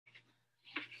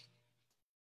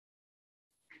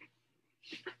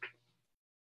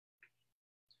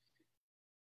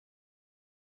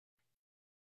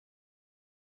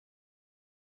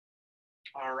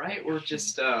All right, we're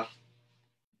just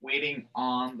waiting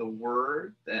on the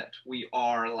word that we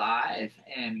are live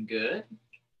and good.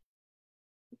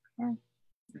 Okay.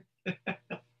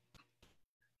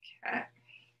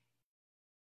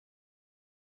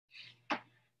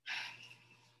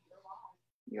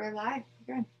 You're live.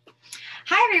 Good.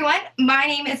 Hi, everyone. My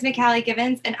name is McCallie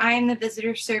Givens, and I am the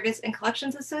Visitor Service and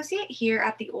Collections Associate here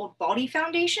at the Old Baldy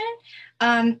Foundation.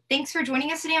 Thanks for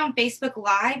joining us today on Facebook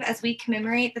Live as we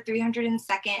commemorate the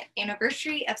 302nd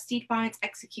anniversary of Stede Bonnet's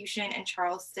execution in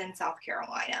Charleston, South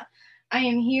Carolina. I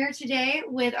am here today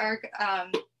with our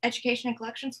Education and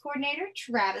Collections Coordinator,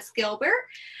 Travis Gilbert,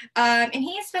 and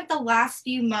he has spent the last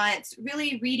few months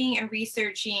really reading and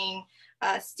researching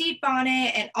Stede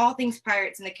Bonnet and all things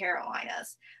pirates in the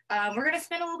Carolinas. We're going to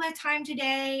spend a little bit of time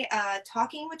today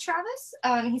talking with Travis.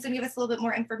 He's going to give us a little bit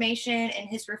more information and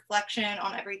his reflection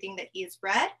on everything that he has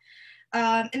read.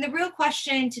 And the real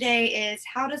question today is,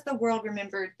 how does the world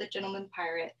remember the gentleman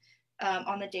pirate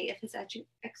on the date of his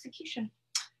execution?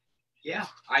 Yeah,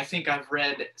 I think I've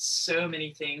read so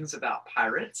many things about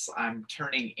pirates. I'm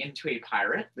turning into a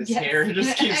pirate. This hair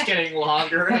just keeps getting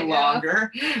longer and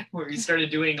longer. When we started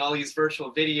doing all these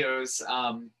virtual videos,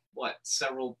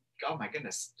 oh my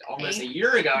goodness, almost a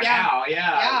year ago now.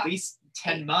 Yeah, at least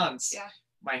 10 months. Yeah.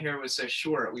 My hair was so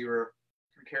short. We were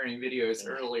comparing videos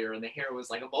earlier, and the hair was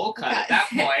like a bowl cut at that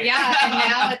point. Yeah, and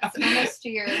now it's almost to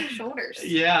your shoulders.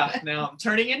 Yeah, now I'm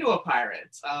turning into a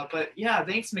pirate. But yeah,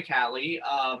 thanks, McCallie.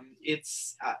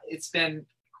 It's been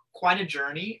quite a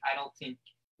journey. I don't think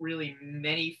really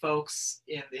many folks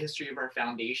in the history of our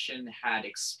foundation had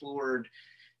explored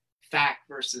fact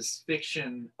versus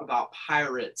fiction about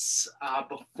pirates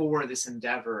before this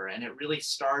endeavor, and it really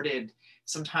started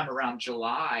sometime around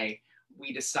July.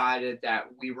 We decided that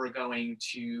we were going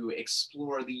to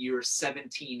explore the year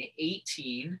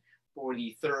 1718 for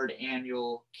the third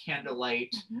annual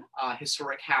Candlelight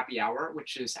Historic Happy Hour,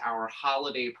 which is our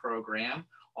holiday program,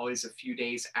 always a few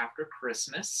days after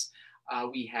Christmas.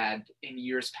 We had, in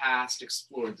years past,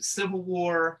 explored the Civil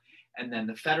War and then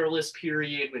the Federalist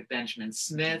period with Benjamin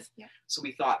Smith. Yeah. So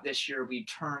we thought this year we'd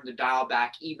turn the dial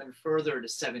back even further to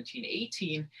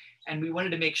 1718, and we wanted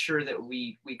to make sure that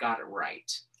we got it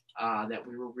right. That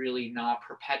we were really not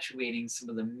perpetuating some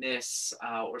of the myths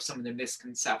or some of the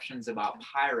misconceptions about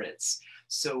pirates.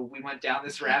 So we went down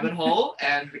this rabbit hole,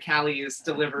 and McCallie has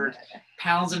delivered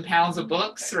pounds and pounds of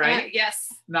books, right? Yes.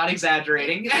 Not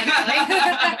exaggerating.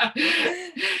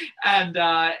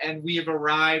 And we have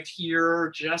arrived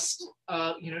here just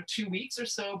 2 weeks or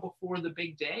so before the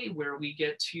big day where we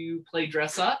get to play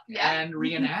dress up and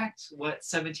reenact what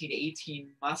 1718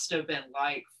 must have been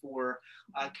like for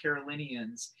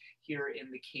Carolinians here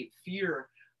in the Cape Fear,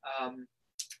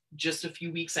 just a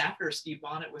few weeks after Stede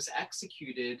Bonnet was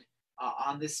executed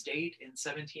on this date in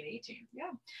 1718.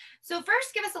 Yeah. So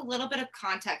first, give us a little bit of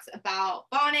context about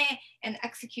Bonnet and the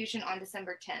execution on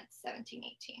December 10th,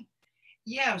 1718.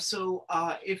 Yeah, so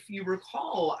if you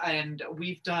recall, and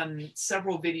we've done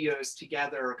several videos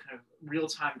together, kind of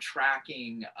real-time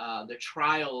tracking the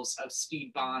trials of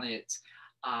Stede Bonnet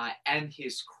and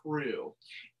his crew.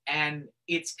 And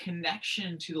its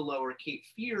connection to the Lower Cape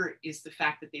Fear is the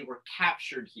fact that they were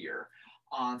captured here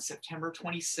on September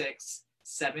 26,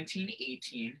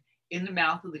 1718, in the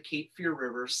mouth of the Cape Fear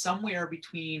River, somewhere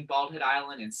between Bald Head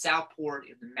Island and Southport,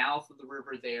 in the mouth of the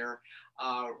river there,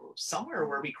 somewhere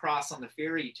where we cross on the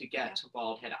ferry to get to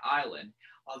Bald Head Island,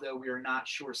 although we are not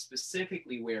sure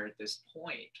specifically where at this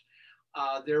point.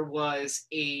 There was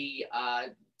a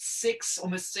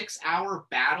almost 6 hour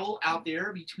battle out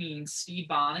there between Stede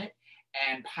Bonnet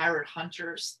and pirate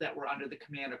hunters that were under the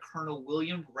command of Colonel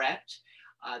William Rhett.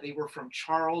 They were from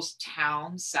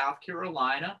Charlestown, South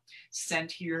Carolina,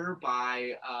 sent here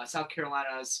by South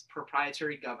Carolina's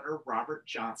proprietary governor, Robert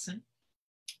Johnson.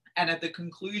 And at the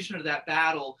conclusion of that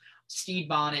battle, Stede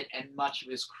Bonnet and much of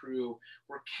his crew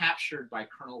were captured by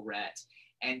Colonel Rhett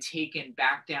and taken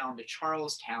back down to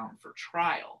Charlestown for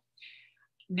trial.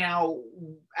 Now,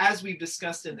 as we've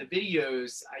discussed in the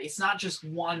videos, it's not just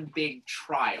one big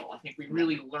trial. I think we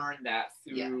really learned that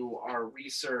through our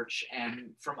research and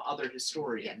from other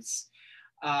historians.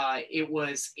 It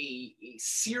was a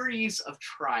series of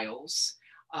trials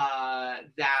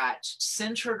that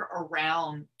centered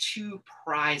around two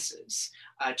prizes,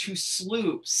 two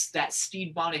sloops that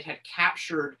Stede Bonnet had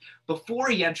captured before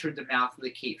he entered the mouth of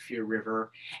the Cape Fear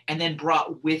River and then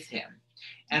brought with him.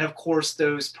 And of course,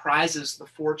 those prizes, the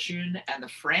Fortune and the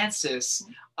Francis,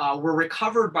 were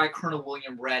recovered by Colonel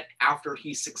William Rhett after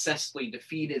he successfully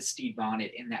defeated Stede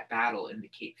Bonnet in that battle in the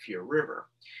Cape Fear River.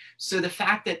 So the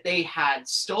fact that they had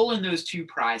stolen those two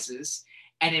prizes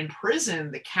and in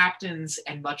prison, the captains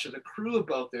and much of the crew of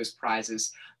both those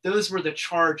prizes, those were the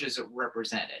charges it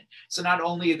represented. So not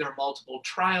only are there multiple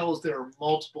trials, there are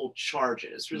multiple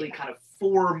charges, really kind of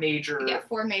four major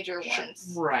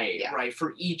ones. Right, right,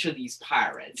 for each of these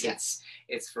pirates. Yeah.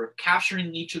 It's for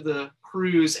capturing each of the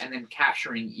crews and then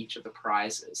capturing each of the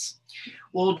prizes.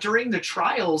 Well, during the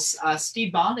trials,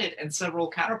 Stede Bonnet and several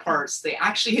counterparts, they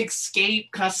actually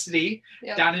escape custody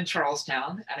down in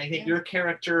Charlestown. And I think your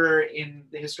character in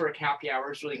the Historic Happy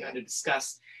Hour is really going to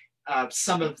discuss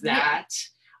some of that.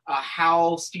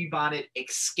 How Stede Bonnet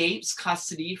escapes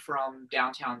custody from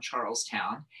downtown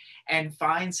Charlestown and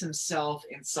finds himself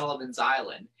in Sullivan's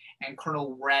Island. And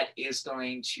Colonel Rhett is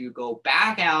going to go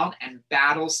back out and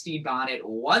battle Stede Bonnet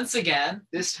once again,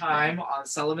 this time on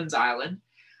Sullivan's Island.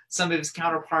 Some of his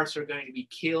counterparts are going to be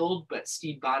killed, but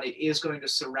Stede Bonnet is going to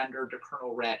surrender to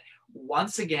Colonel Rhett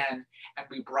once again and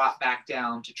be brought back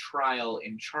down to trial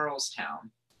in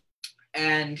Charlestown.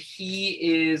 And he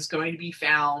is going to be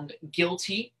found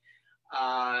guilty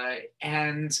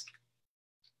and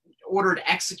ordered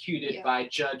executed by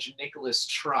Judge Nicholas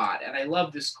Trott. And I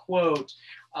love this quote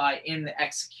in the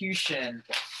execution.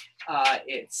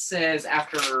 It says,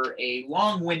 after a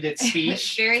long-winded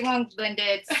speech. Very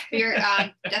long-winded.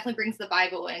 Definitely brings the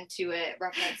Bible into it,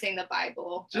 referencing the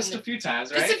Bible. Just a few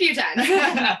times, right? Just a few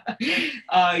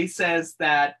times. He says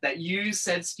that you,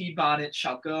 said Stede Bonnet,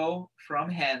 shall go from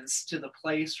hence to the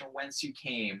place from whence you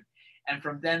came, and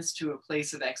from thence to a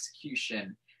place of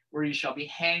execution, where you shall be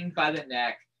hanged by the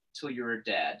neck till you are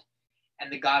dead.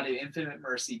 And the God of infinite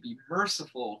mercy be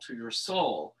merciful to your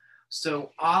soul.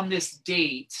 So on this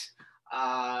date,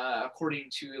 according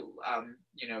to,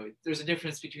 there's a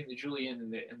difference between the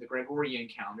Julian and the Gregorian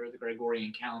calendar. The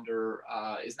Gregorian calendar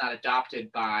is not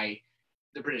adopted by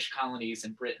the British colonies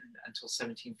in Britain until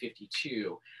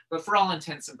 1752. But for all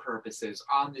intents and purposes,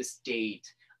 on this date,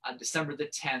 on December the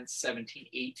 10th,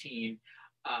 1718,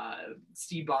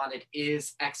 Stede Bonnet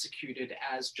is executed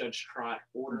as Judge Trott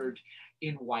ordered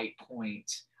in White Point.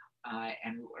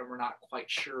 And we're not quite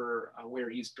sure where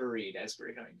he's buried, as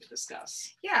we're going to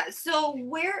discuss. Yeah, so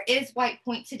where is White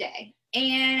Point today?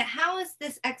 And how is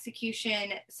this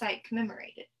execution site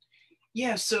commemorated?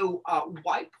 Yeah, so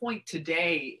White Point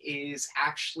today is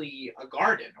actually a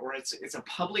garden, or it's a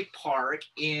public park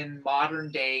in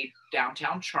modern day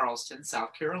downtown Charleston, South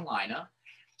Carolina.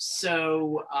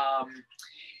 So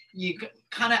you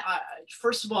kind of,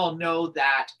 first of all, know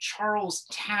that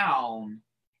Charlestown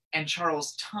and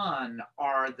Charleston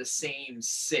are the same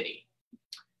city.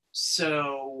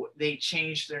 So they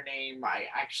changed their name. I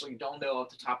actually don't know off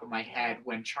the top of my head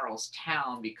when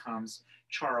Charlestown becomes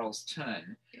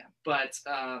Charleston. Yeah. But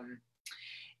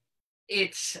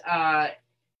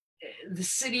the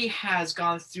city has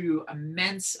gone through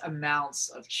immense amounts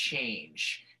of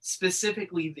change,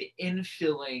 specifically the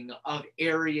infilling of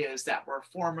areas that were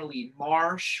formerly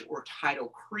marsh or tidal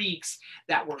creeks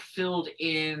that were filled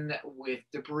in with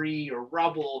debris or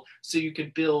rubble so you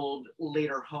could build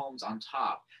later homes on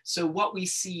top. So what we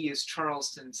see is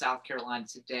Charleston, South Carolina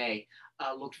today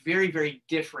looked very, very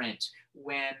different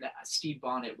when Stede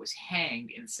Bonnet was hanged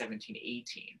in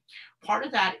 1718. Part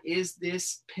of that is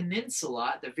this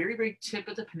peninsula, the very, very tip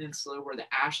of the peninsula where the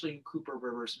Ashley and Cooper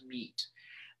rivers meet.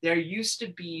 There used to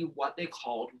be what they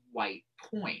called White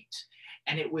Point,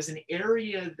 and it was an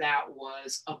area that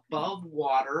was above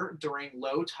water during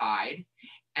low tide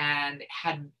and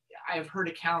I've heard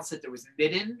accounts that there was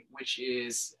midden, which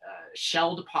is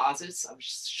shell deposits of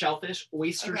shellfish,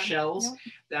 oyster shells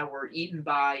that were eaten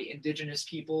by indigenous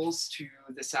peoples to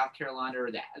the South Carolina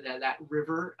or that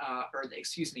river,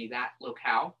 that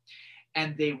locale,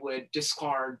 and they would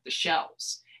discard the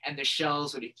shells, and the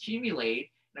shells would accumulate.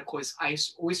 And of course,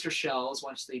 oyster shells,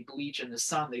 once they bleach in the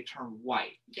sun, they turn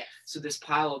white. Yes. So this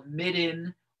pile of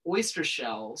midden oyster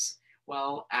shells,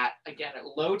 well, at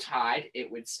low tide, it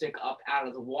would stick up out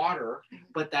of the water,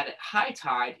 but that at high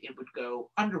tide, it would go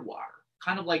underwater,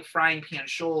 kind of like frying pan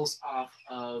shoals off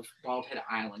of Baldhead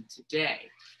Island today.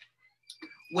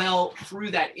 Well,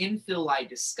 through that infill I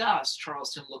discussed,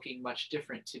 Charleston looking much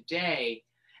different today,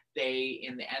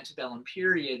 in the antebellum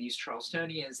period, these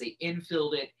Charlestonians, they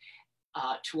infilled it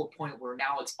to a point where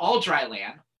now it's all dry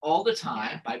land all the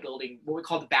time by building what we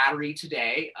call the Battery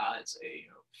today. It's a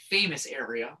famous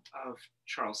area of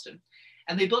Charleston,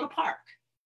 and they built a park.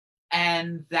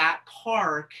 And that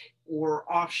park, or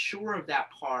offshore of that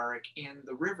park in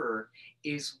the river,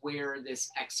 is where this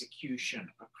execution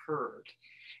occurred.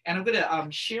 And I'm going to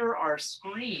share our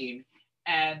screen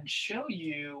and show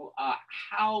you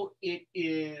how it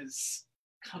is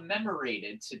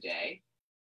commemorated today.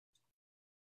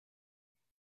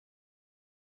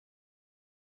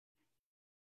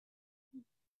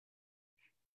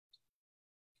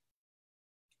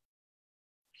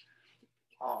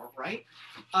 All right.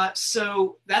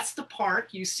 So that's the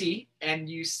park you see, and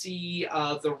you see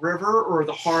the river or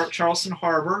the Charleston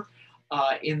Harbor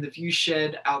in the view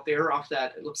shed out there off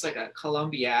that, it looks like a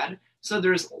Columbiad. So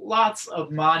there's lots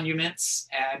of monuments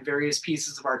and various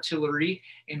pieces of artillery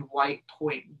in White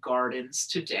Point Gardens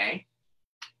today.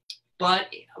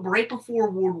 But right before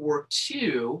World War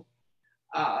II,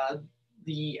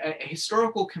 the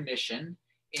historical commission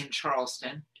in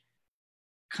Charleston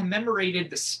commemorated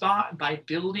the spot by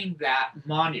building that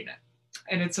monument.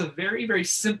 And it's a very, very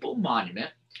simple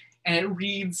monument. And it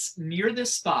reads, near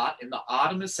this spot in the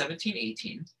autumn of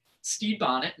 1718, Stede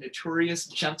Bonnet, notorious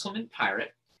gentleman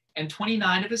pirate, and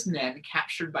 29 of his men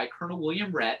captured by Colonel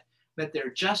William Rhett met their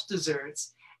just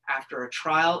deserts after a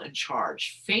trial and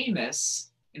charge,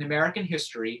 famous in American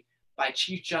history by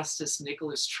Chief Justice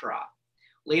Nicholas Trott.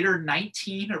 Later,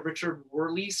 19 of Richard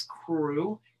Worley's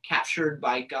crew, captured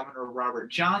by Governor Robert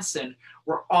Johnson,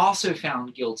 were also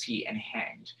found guilty and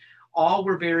hanged. All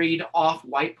were buried off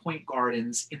White Point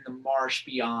Gardens in the marsh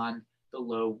beyond the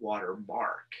low water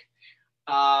mark.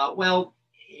 Well,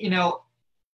 you know,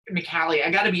 McCallie,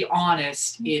 I got to be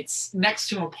honest, it's next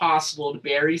to impossible to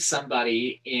bury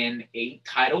somebody in a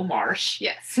tidal marsh.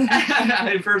 Yes.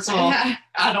 First of all,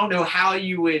 I don't know how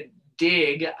you would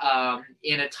dig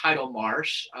in a tidal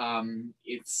marsh.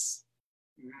 It's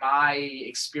my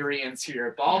experience here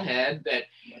at Bald Head that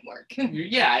won't work.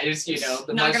 Yeah, it's, you know,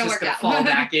 the mud's just going to fall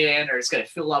back in, or it's going to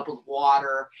fill up with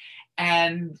water.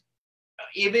 And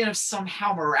even if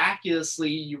somehow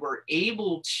miraculously you were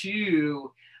able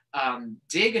to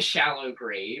dig a shallow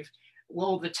grave,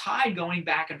 well, the tide going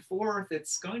back and forth,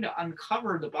 it's going to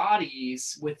uncover the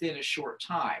bodies within a short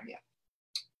time. Yeah.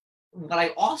 What I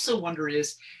also wonder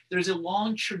is there's a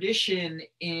long tradition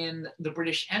in the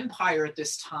British Empire at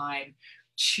this time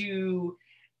to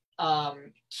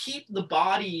keep the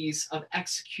bodies of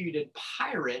executed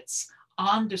pirates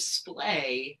on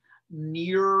display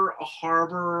near a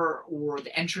harbor or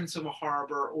the entrance of a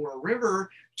harbor or a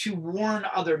river to warn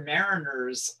other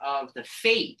mariners of the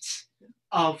fate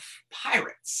of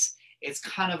pirates. It's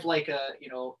kind of like a, you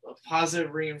know, a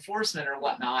positive reinforcement or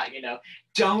whatnot, you know,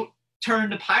 don't turn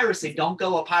to piracy, don't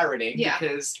go a pirating,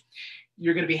 because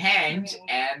you're going to be hanged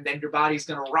and then your body's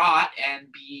going to rot and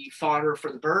be fodder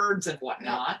for the birds and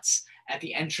whatnot at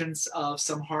the entrance of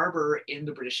some harbor in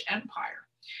the British Empire.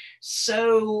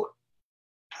 So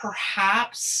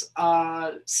perhaps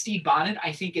Stede Bonnet,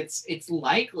 I think it's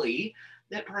likely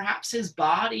that perhaps his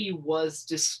body was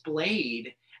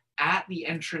displayed at the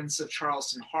entrance of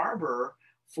Charleston Harbor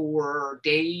for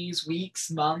days, weeks,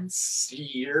 months,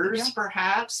 years,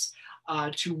 perhaps,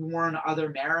 to warn other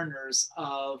mariners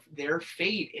of their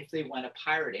fate if they went a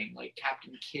pirating, like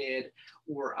Captain Kidd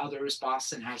or others.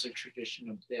 Boston has a tradition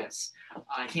of this.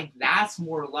 I think that's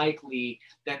more likely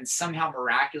than somehow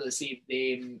miraculously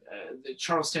the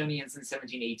Charlestonians in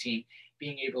 1718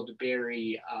 being able to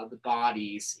bury the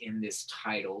bodies in this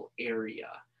tidal area.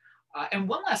 And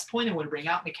one last point I want to bring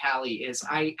out, McCallie, is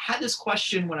I had this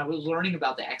question when I was learning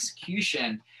about the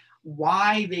execution,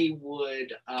 why they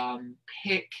would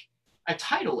pick a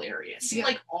tidal area. See,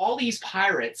 like all these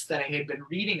pirates that I had been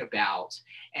reading about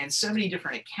and so many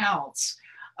different accounts,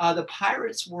 the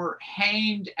pirates were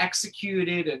hanged,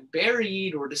 executed, and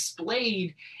buried or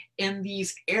displayed in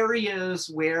these areas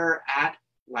where at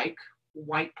like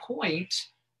White Point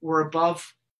were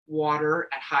above water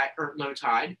at high or low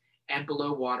tide and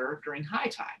below water during high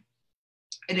tide.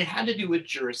 And it had to do with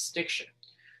jurisdiction.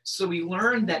 So we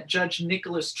learned that Judge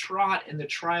Nicholas Trott in the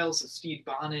trials of Stede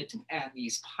Bonnet and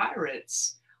these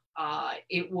pirates,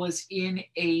 it was in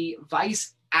a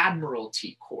vice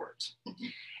admiralty court.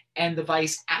 And the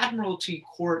vice admiralty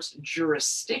court's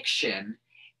jurisdiction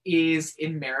is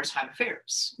in maritime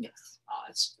affairs. Yes.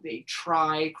 They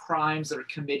try crimes that are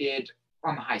committed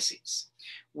on the high seas,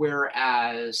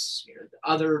 whereas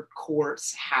other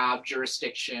courts have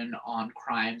jurisdiction on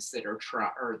crimes that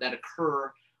are that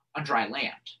occur on dry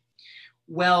land.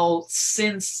 Well,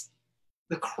 since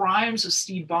the crimes of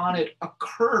Stede Bonnet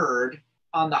occurred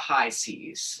on the high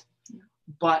seas,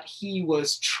 but he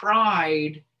was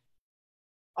tried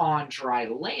on dry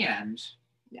land,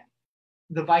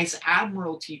 the Vice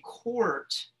Admiralty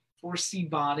Court for Stede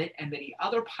Bonnet and many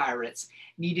other pirates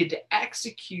needed to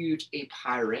execute a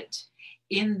pirate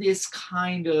in this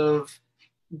kind of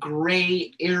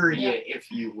gray area,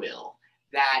 if you will,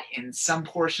 that in some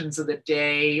portions of the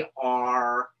day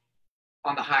are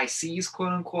on the high seas,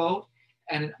 quote unquote,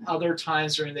 and in other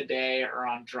times during the day are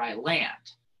on dry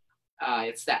land.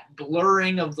 It's that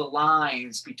blurring of the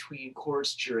lines between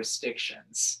courts'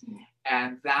 jurisdictions.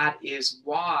 And that is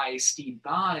why Stede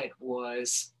Bonnet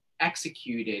was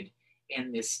executed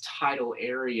in this tidal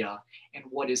area in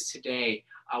what is today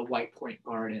White Point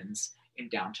Gardens in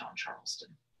downtown Charleston.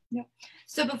 Yep.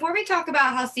 So before we talk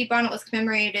about how Stede Bonnet was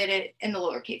commemorated in the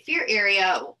Lower Cape Fear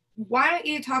area, why don't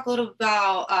you talk a little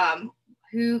about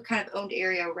who kind of owned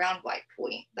area around White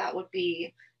Point that would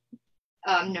be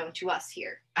known to us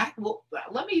here? Well,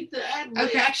 let me,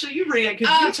 okay. Actually, you read it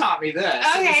because you taught me this.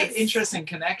 Okay. It was an interesting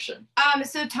connection.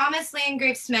 So Thomas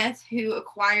Landgrave Smith, who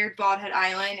acquired Bald Head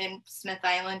Island and Smith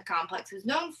Island complex is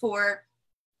known for,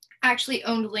 actually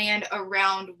owned land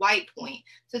around White Point.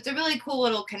 So it's a really cool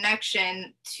little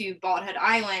connection to Bald Head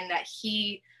Island that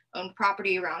he owned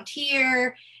property around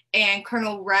here. And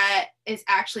Colonel Rhett is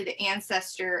actually the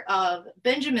ancestor of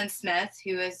Benjamin Smith,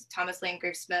 who is Thomas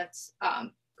Landgrave Smith's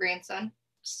grandson.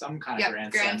 Some kind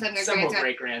of grandson. Several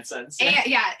great-grandsons.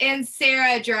 And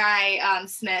Sarah Dry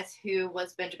Smith, who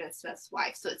was Benjamin Smith's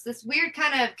wife. So it's this weird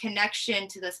kind of connection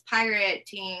to this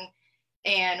pirating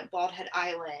and Bald Head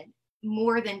Island,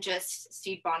 more than just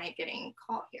Stede Bonnet getting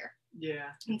caught here. Yeah.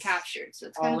 And captured. So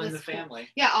it's all kind of in the family.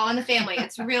 Yeah, all in the family.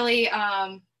 It's really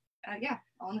all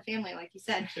in the family, like you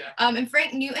said. Yeah. And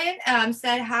Frank Newton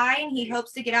said hi, and he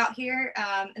hopes to get out here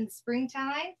in the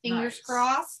springtime, fingers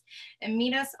crossed, and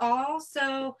meet us all.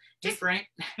 So just Frank.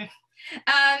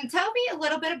 Tell me a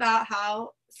little bit about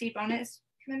how Stede Bonnet is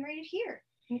commemorated here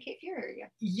in the Cape Fear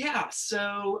area. Yeah,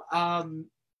 so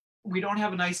we don't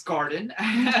have a nice garden,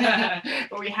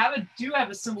 but we do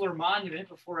have a similar monument.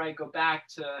 Before I go back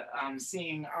to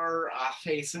seeing our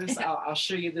faces, I'll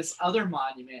show you this other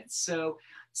monument. So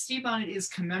Stede Bonnet is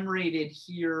commemorated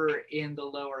here in the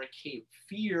Lower Cape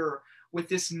Fear with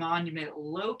this monument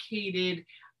located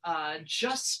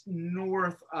just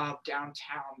north of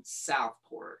downtown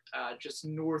Southport, just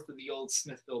north of the old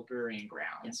Smithville Burying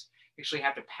Grounds. You actually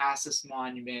have to pass this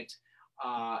monument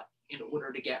in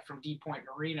order to get from D Point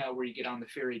Marina, where you get on the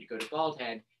ferry to go to Bald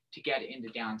Head, to get into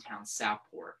downtown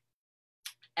Southport.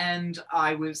 And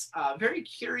I was very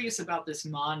curious about this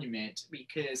monument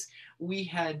because we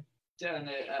had done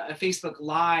a Facebook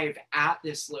Live at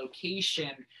this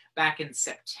location back in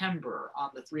September on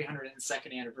the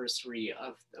 302nd anniversary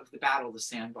of the Battle of the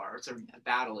Sandbars, or a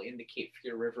battle in the Cape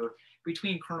Fear River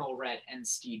between Colonel Rhett and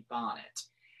Stede Bonnet.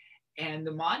 And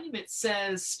the monument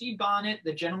says, Stede Bonnet,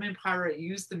 the gentleman pirate,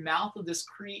 used the mouth of this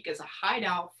creek as a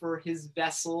hideout for his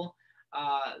vessel,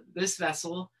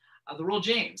 the Royal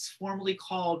James, formerly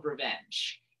called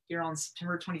Revenge. Here on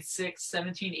September 26,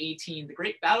 1718, the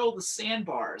Great Battle of the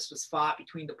Sandbars was fought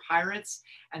between the pirates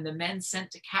and the men sent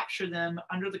to capture them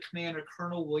under the command of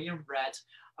Colonel William Rhett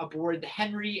aboard the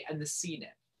Henry and the Sea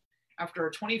Nymph. After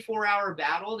a 24-hour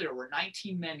battle, there were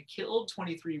 19 men killed,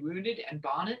 23 wounded, and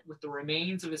Bonnet, with the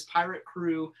remains of his pirate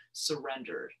crew,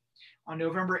 surrendered. On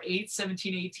November 8,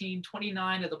 1718,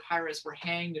 29 of the pirates were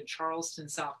hanged in Charleston,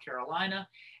 South Carolina,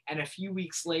 and a few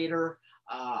weeks later,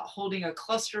 holding a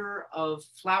cluster of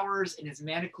flowers in his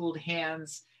manacled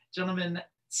hands, gentleman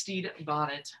Stede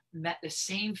Bonnet met the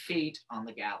same fate on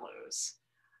the gallows.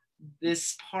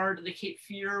 This part of the Cape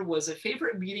Fear was a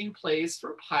favorite meeting place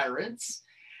for pirates,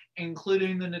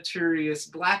 including the notorious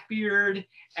Blackbeard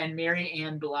and Mary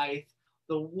Ann Blythe,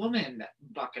 the woman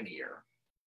buccaneer.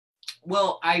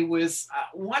 Well, I was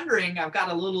wondering, I've got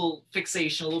a little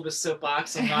fixation, a little bit of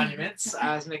soapbox on monuments,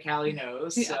 as McCallie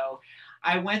knows. Yeah. So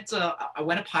I went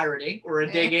a pirating or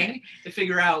a digging to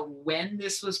figure out when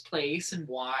this was placed and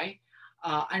why.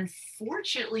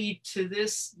 Unfortunately, to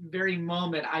this very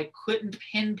moment, I couldn't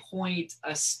pinpoint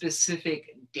a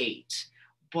specific date,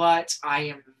 but I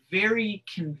am very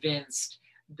convinced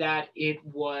that it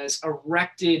was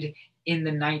erected in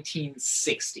the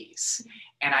 1960s.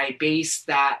 And I based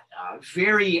that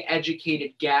very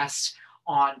educated guess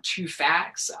on two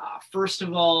facts. First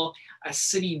of all, a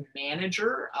city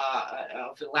manager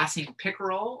of the last name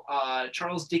Pickerel,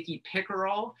 Charles Dickey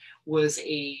Pickerel, was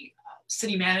a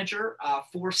city manager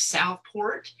for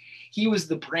Southport. He was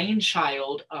the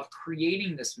brainchild of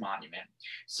creating this monument.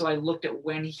 So I looked at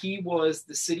when he was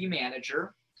the city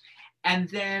manager. And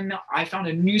then I found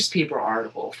a newspaper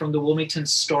article from the Wilmington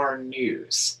Star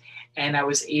News. And I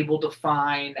was able to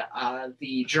find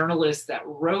the journalist that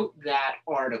wrote that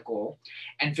article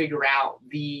and figure out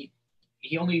he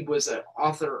only was an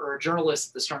author or a journalist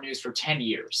at the Star News for 10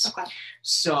 years. Okay.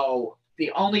 So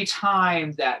the only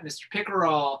time that Mr.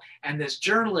 Pickerel and this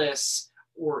journalist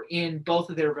were in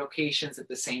both of their vocations at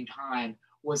the same time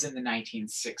was in the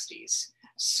 1960s.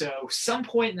 So some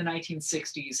point in the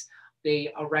 1960s,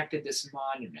 they erected this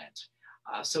monument.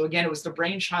 So again, it was the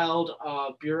brainchild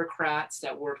of bureaucrats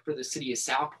that worked for the city of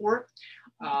Southport.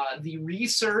 The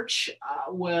research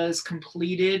was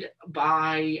completed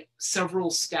by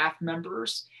several staff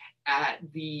members, at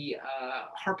the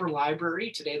Harper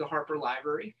Library, today the Harper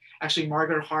Library. Actually,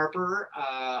 Margaret Harper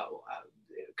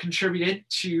contributed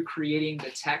to creating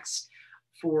the text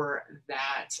for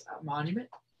that monument.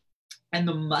 And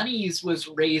the monies was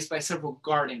raised by several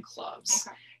garden clubs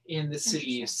in the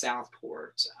city of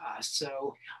Southport.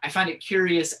 So I find it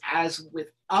curious, as with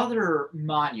other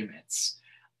monuments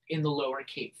in the Lower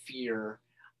Cape Fear,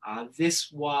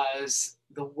 this was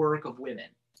the work of women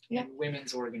and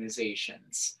women's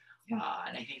organizations. And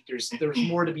I think there's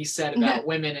more to be said about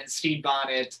women in Stede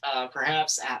Bonnet,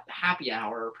 perhaps at the happy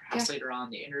hour, perhaps later on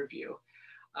in the interview.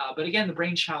 But again, the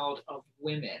brainchild of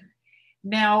women.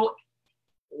 Now,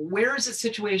 where is it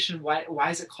situated? Why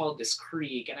is it called this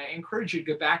creek? And I encourage you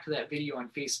to go back to that video on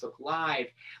Facebook Live.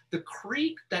 The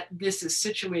creek that this is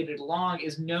situated along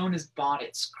is known as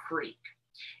Bonnet's Creek.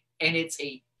 And it's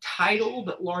a tidal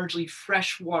but largely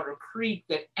freshwater creek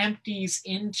that empties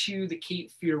into the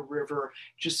Cape Fear River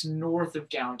just north of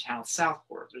downtown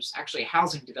Southport. There's actually a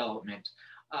housing development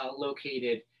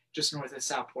located just north of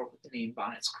Southport with the name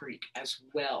Bonnet's Creek as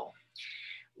well.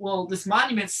 Well, this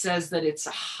monument says that it's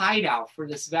a hideout for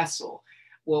this vessel.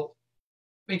 Well,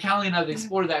 McCallie and I have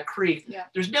explored that creek. Yeah.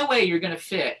 There's no way you're going to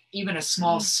fit even a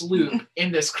small sloop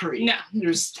in this creek. No.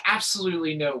 There's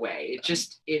absolutely no way.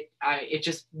 It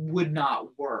just would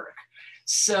not work.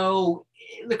 So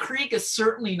the creek is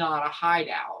certainly not a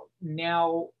hideout.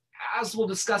 Now, as we'll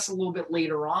discuss a little bit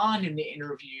later on in the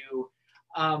interview,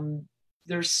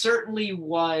 there certainly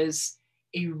was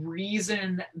a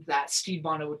reason that Stede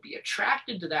Bonnet would be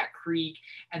attracted to that creek,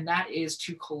 and that is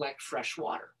to collect fresh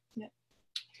water.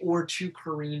 Or to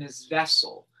careen his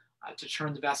vessel, to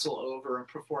turn the vessel over and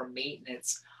perform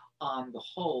maintenance on the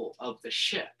hull of the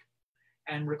ship.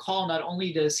 And recall, not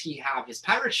only does he have his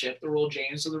pirate ship, the Royal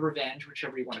James or the Revenge,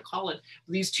 whichever you want to call it,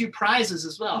 these two prizes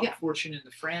as well, the Fortune and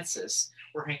the Francis,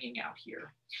 were hanging out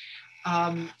here.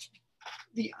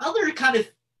 The other kind of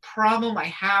problem I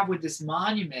have with this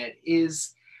monument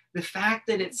is the fact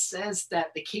that it says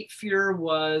that the Cape Fear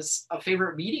was a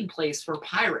favorite meeting place for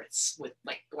pirates with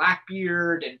like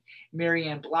Blackbeard and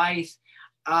Marianne Blythe.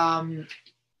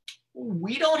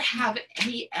 We don't have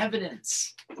any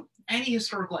evidence, any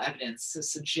historical evidence to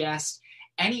suggest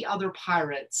any other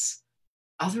pirates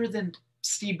other than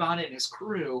Stede Bonnet and his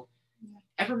crew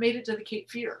ever made it to the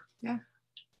Cape Fear. Yeah.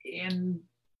 And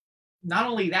not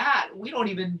only that, we don't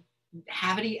even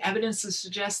have any evidence to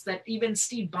suggest that even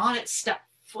Stede Bonnet stepped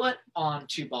foot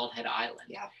onto Bald Head Island.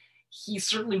 Yeah. He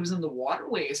certainly was in the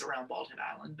waterways around Bald Head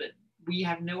Island, but we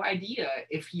have no idea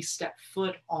if he stepped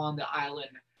foot on the island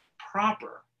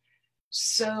proper.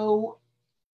 So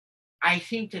I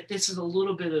think that this is a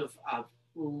little bit of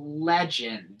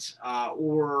legend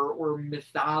or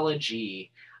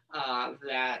mythology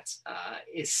that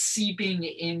is seeping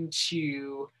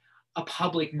into a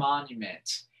public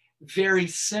monument, very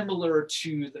similar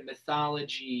to the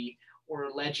mythology or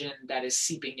legend that is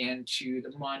seeping into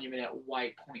the monument at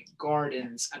White Point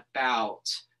Gardens about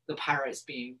the pirates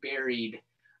being buried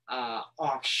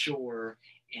offshore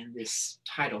in this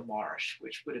tidal marsh,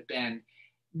 which would have been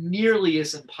nearly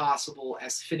as impossible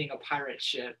as fitting a pirate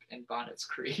ship in Bonnet's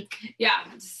Creek. Yeah.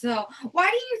 So why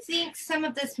do you think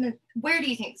where do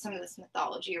you think some of this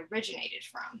mythology originated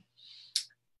from?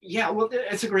 Yeah, well,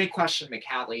 it's a great question,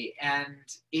 McCallie, and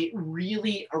it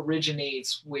really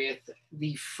originates with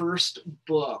the first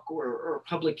book or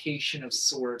publication of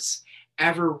sorts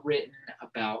ever written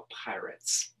about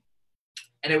pirates.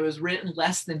 And it was written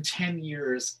less than 10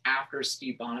 years after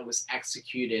Stede Bonnet was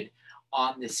executed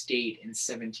on this date in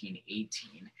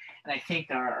 1718. And I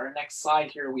think our next slide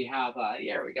here, we have,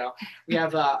 here we go. We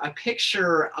have a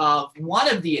picture of one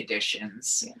of the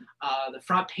editions, the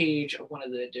front page of one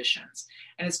of the editions.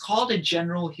 And it's called A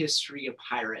General History of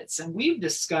Pirates. And we've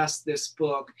discussed this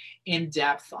book in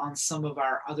depth on some of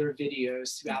our other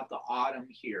videos throughout the autumn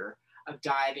here of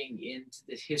diving into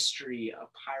the history of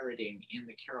pirating in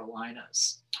the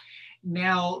Carolinas.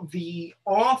 Now, the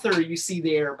author you see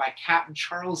there by Captain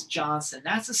Charles Johnson,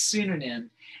 that's a pseudonym.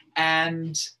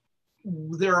 And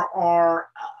there are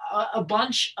a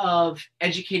bunch of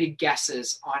educated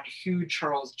guesses on who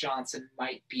Charles Johnson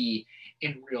might be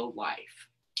in real life.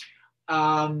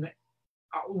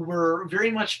 We're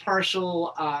very much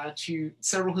partial to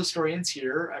several historians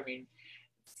here. I mean,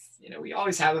 we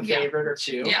always have a favorite or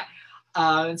two. Yeah.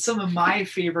 And some of my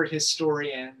favorite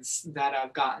historians that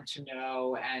I've gotten to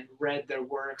know and read their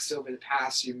works over the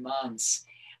past few months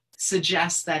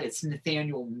suggest that it's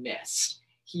Nathaniel Mist.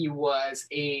 He was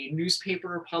a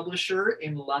newspaper publisher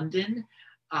in London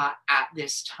at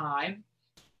this time.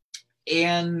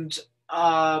 And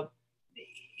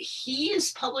he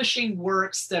is publishing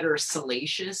works that are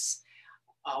salacious,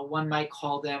 One might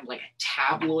call them like a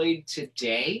tabloid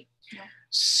today. Yeah.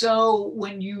 So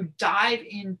when you dive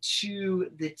into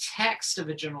the text of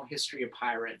A General History of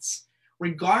Pirates,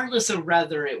 regardless of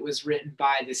whether it was written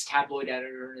by this tabloid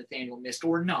editor Nathaniel Mist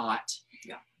or not,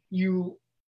 yeah, you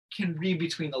can read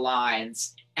between the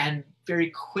lines and very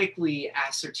quickly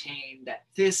ascertain that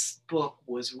this book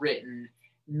was written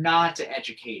not to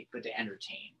educate, but to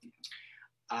entertain.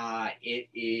 It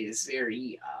is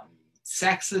very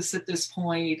sexist at this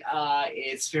point.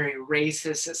 It's very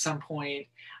racist at some point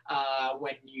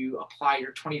when you apply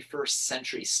your 21st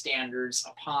century standards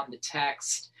upon the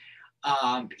text.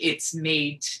 It's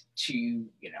made to,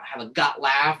 have a gut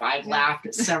laugh. I've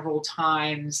laughed several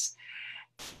times.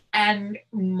 And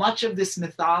much of this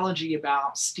mythology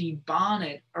about Stede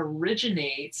Bonnet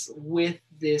originates with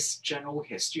this general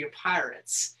history of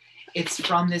pirates. It's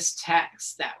from this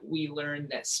text that we learn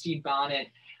that Stede Bonnet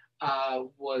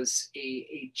was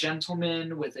a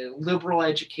gentleman with a liberal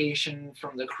education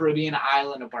from the Caribbean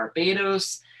island of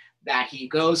Barbados, that he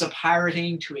goes a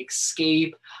pirating to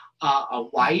escape a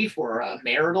wife or a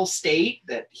marital state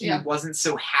that he wasn't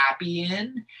so happy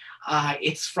in.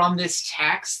 It's from this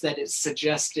text that it's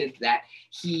suggested that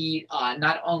he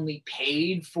not only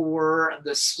paid for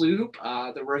the sloop,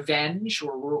 the Revenge,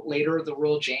 or later the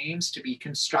Royal James, to be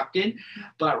constructed,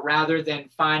 but rather than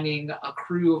finding a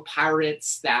crew of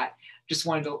pirates that just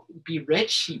wanted to be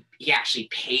rich, he actually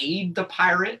paid the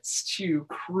pirates to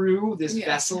crew this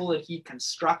vessel that he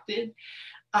constructed.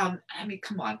 I mean,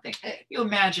 come on, you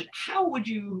imagine, how would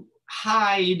you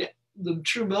hide the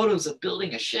true motives of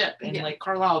building a ship in like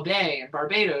Carlisle Bay and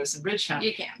Barbados and Bridgetown?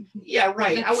 You can. Yeah,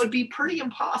 right. That would be pretty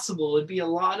impossible. It'd be a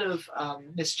lot of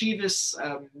mischievous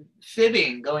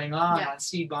fibbing going on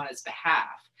Stede Bonnet's behalf.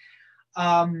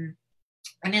 And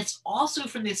it's also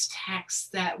from this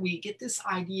text that we get this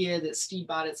idea that Stede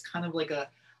Bonnet's kind of like a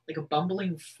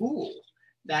bumbling fool,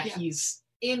 that he's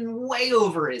in way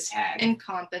over his head.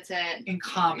 Incompetent.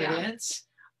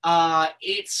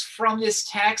 It's from this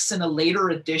text in a later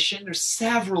edition. There's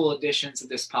several editions of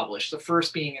this published. The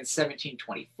first being in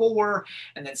 1724,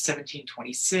 and then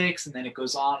 1726, and then it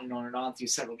goes on and on and on through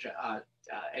several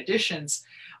editions.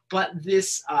 But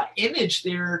this image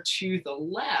there to the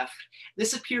left,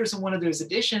 this appears in one of those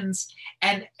editions.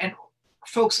 And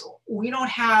folks, we don't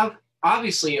have,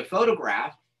 obviously, a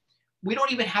photograph. We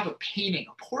don't even have a painting,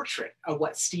 a portrait of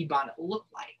what Stede Bonnet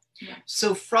looked like. Yeah.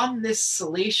 So from this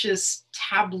salacious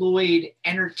tabloid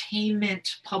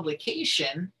entertainment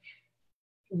publication,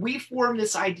 we formed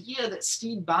this idea that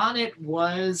Stede Bonnet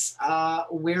was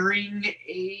wearing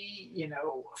a,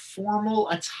 formal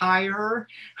attire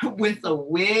with a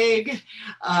wig.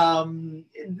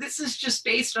 This is just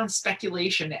based on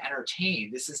speculation to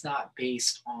entertain. This is not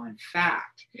based on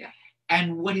fact. Yeah.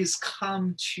 And what has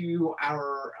come to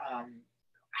our,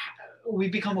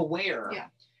 we've become aware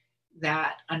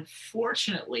that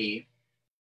unfortunately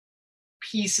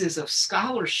pieces of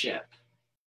scholarship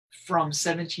from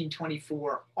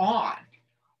 1724 on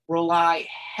rely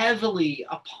heavily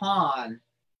upon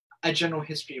A General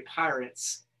History of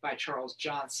Pirates by Charles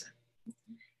Johnson.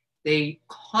 They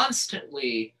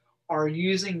constantly are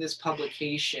using this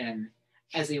publication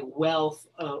as a wealth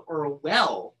or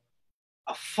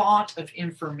a font of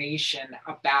information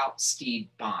about Stede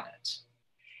Bonnet.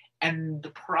 And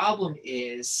the problem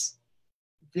is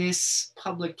this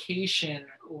publication,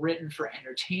 written for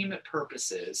entertainment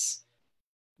purposes,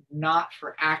 not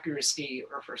for accuracy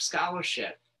or for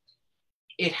scholarship,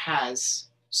 it has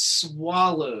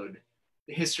swallowed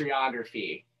the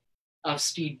historiography of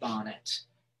Stede Bonnet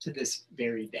to this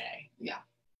very day.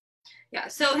 Yeah,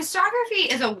 so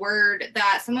historiography is a word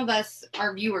that some of us,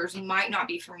 our viewers, might not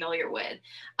be familiar with.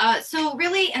 So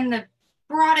really, in the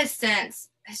broadest sense,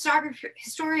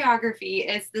 historiography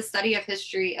is the study of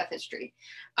history of history.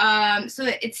 So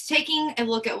it's taking a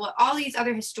look at what all these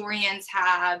other historians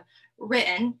have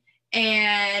written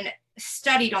and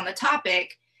studied on the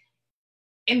topic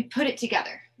and put it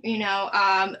together.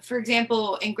 For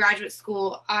example, in graduate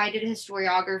school, I did a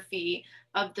historiography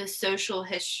of the social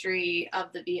history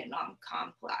of the Vietnam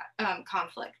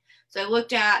conflict. So I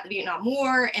looked at the Vietnam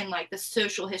War and like the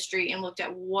social history and looked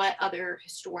at what other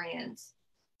historians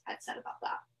had said about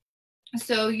that.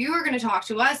 So you are going to talk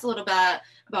to us a little bit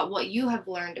about what you have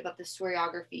learned about the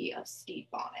historiography of Stede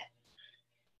Bonnet.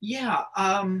 Yeah,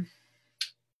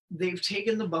 they've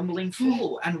taken the bumbling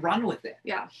fool and run with it.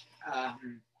 Yeah.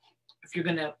 If you're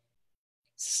going to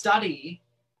study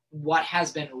what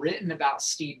has been written about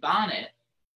Stede Bonnet,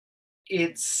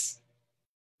 it's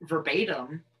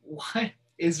verbatim what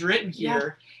is written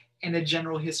here in A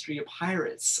General History of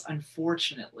Pirates,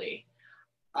 unfortunately.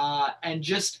 And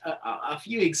just a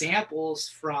few examples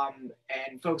from,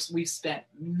 and folks, we've spent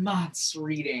months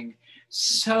reading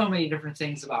so many different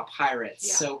things about pirates.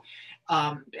 Yeah. So,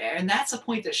 and that's a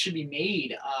point that should be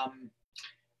made.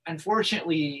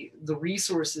 Unfortunately, the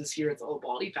resources here at the Old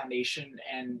Baldy Foundation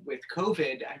and with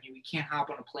COVID, I mean, we can't hop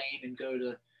on a plane and go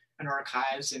to an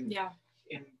archives in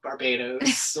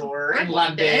Barbados or in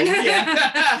London.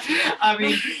 Yeah. I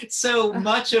mean, so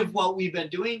much of what we've been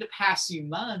doing the past few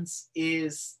months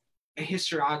is a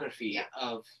historiography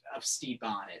of Stede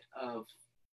Bonnet, of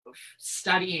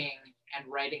studying and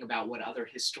writing about what other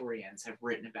historians have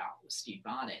written about with Stede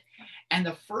Bonnet. And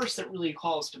the first that really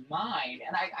calls to mind,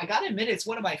 and I gotta admit, it's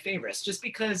one of my favorites, just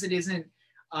because it isn't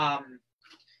the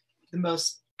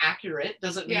most accurate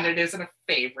doesn't mean it isn't a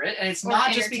favorite, and it's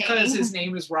not just because his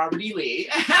name is Robert E. Lee.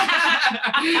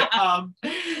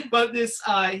 But this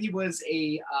he was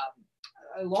a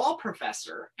law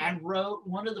professor and wrote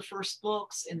one of the first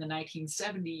books in the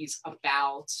 1970s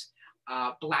about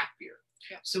Blackbeard.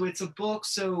 Yeah. So it's a book,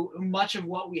 so much of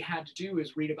what we had to do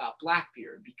is read about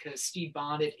Blackbeard, because Stede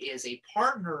Bonnet is a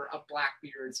partner of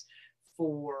Blackbeard's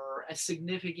for a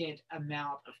significant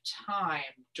amount of time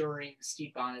during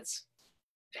Stede Bonnet's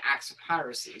acts of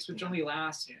piracies, which only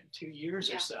last 2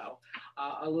 years or so,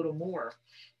 a little more.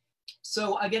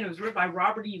 So again, it was written by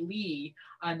Robert E. Lee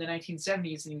in the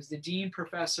 1970s, and he was the dean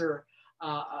professor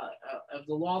of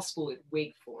the law school at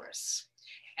Wake Forest.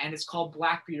 And it's called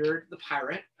Blackbeard the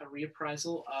Pirate, a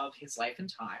reappraisal of his life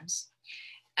and times.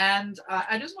 And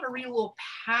I just want to read a little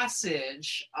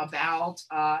passage about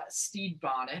Stede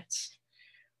Bonnet.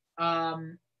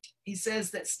 He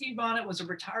says that Stede Bonnet was a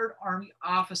retired Army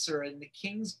officer in the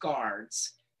King's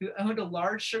Guards who owned a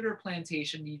large sugar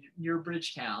plantation near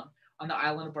Bridgetown on the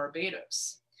island of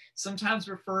Barbados, sometimes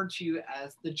referred to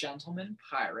as the Gentleman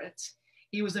Pirate.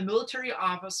 He was a military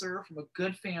officer from a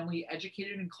good family,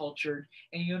 educated and cultured,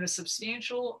 and he owned a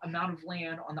substantial amount of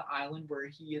land on the island where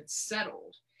he had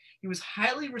settled. He was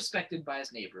highly respected by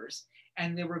his neighbors,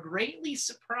 and they were greatly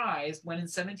surprised when in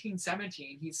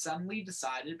 1717 he suddenly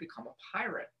decided to become a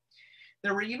pirate.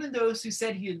 There were even those who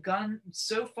said he had gone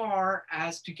so far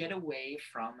as to get away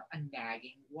from a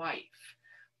nagging wife.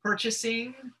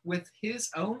 Purchasing with his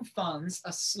own funds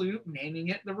a sloop, naming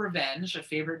it the Revenge, a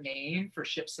favorite name for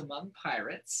ships among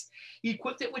pirates, he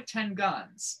equipped it with 10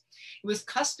 guns. It was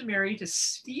customary to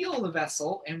steal the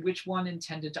vessel in which one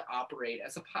intended to operate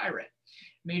as a pirate.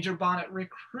 Major Bonnet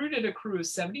recruited a crew of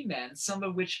 70 men, some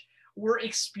of which were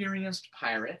experienced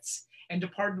pirates, and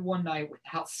departed one night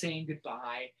without saying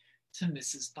goodbye to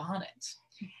Mrs. Bonnet.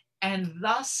 And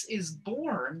thus is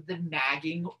born the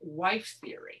nagging wife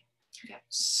theory. Okay.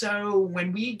 So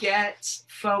when we get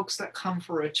folks that come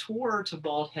for a tour to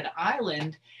Bald Head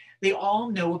Island, they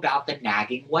all know about the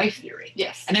nagging wife theory.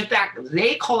 Yes. And in fact,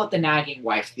 they call it the nagging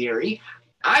wife theory.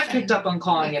 I've picked up on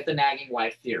calling it the nagging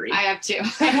wife theory. I have too.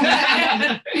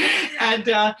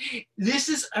 And this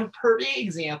is a perfect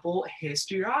example of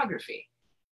historiography.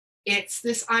 It's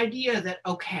this idea that,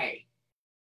 okay,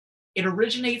 it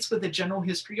originates with the general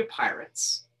history of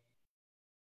pirates.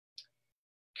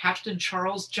 Captain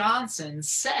Charles Johnson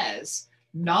says,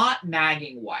 not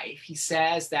nagging wife. He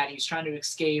says that he's trying to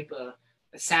escape a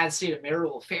sad state of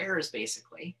marital affairs,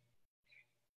 basically.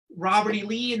 Robert E.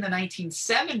 Lee in the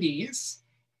 1970s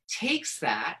takes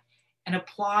that and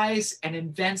applies and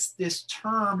invents this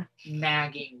term,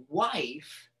 nagging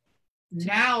wife.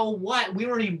 Now what? We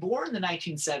weren't even born in the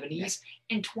 1970s.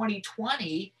 In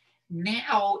 2020,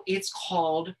 now it's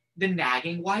called the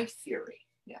nagging wife theory.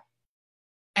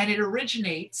 And it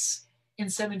originates in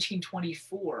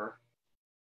 1724,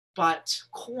 but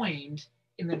coined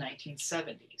in the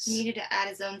 1970s. He needed to add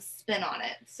his own spin on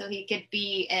it so he could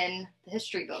be in the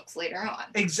history books later on.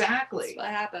 Exactly. That's what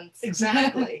happens.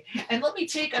 Exactly. And let me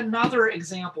take another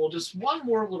example, just one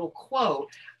more little quote.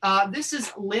 This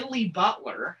is Lindley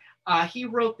Butler. He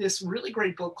wrote this really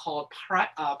great book called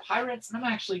Pirates. And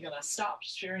I'm actually going to stop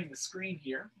sharing the screen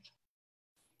here.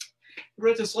 He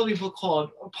wrote this lovely book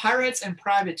called Pirates and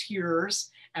Privateers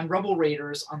and Rebel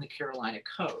Raiders on the Carolina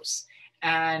Coast.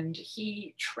 And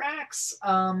he tracks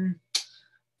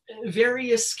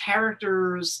various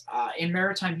characters in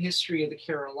maritime history of the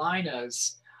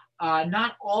Carolinas,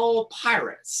 not all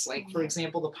pirates. Like, for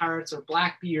example, the pirates are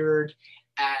Blackbeard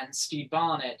and Stede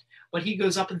Bonnet, but he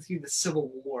goes up and through the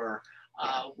Civil War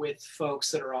with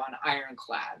folks that are on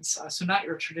ironclads. So not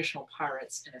your traditional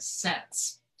pirates in a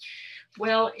sense.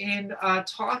 Well, in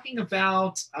talking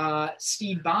about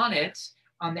Stede Bonnet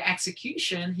on the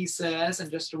execution, he says, and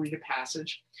just to read a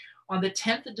passage, On the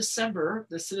 10th of December,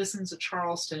 the citizens of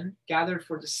Charleston gathered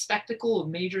for the spectacle of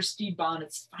Major Stede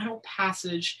Bonnet's final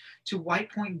passage to White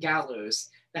Point Gallows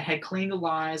that had claimed the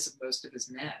lives of most of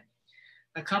his men.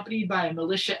 Accompanied by a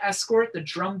militia escort, the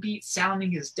drumbeat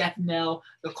sounding his death knell,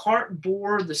 the cart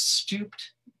bore the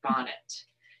stooped Bonnet,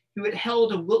 who had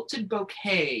held a wilted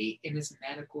bouquet in his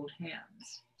manacled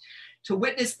hands. To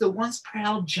witness the once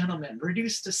proud gentleman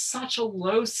reduced to such a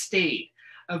low state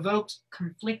evoked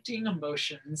conflicting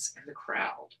emotions in the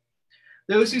crowd.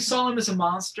 Those who saw him as a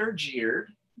monster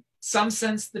jeered. Some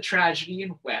sensed the tragedy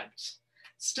and wept.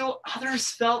 Still others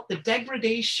felt the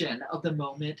degradation of the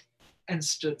moment and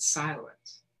stood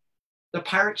silent. The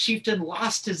pirate chieftain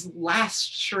lost his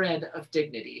last shred of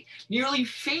dignity, nearly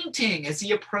fainting as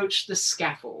he approached the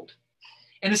scaffold.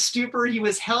 In a stupor, he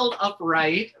was held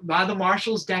upright by the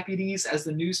marshal's deputies as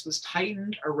the noose was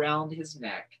tightened around his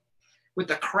neck. With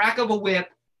the crack of a whip,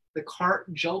 the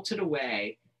cart jolted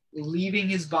away, leaving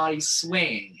his body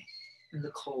swaying in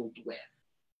the cold wind.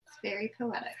 It's very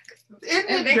poetic.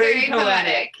 It's very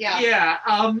poetic. Yeah. Yeah.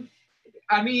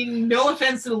 I mean, no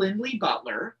offense to Lindley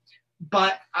Butler,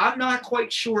 but I'm not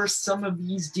quite sure some of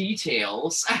these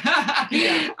details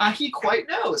he quite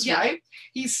knows, right?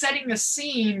 He's setting a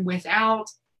scene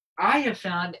without, I have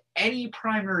found, any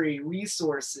primary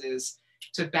resources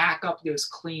to back up those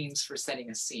claims for setting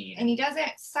a scene. And he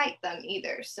doesn't cite them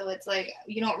either. So it's like,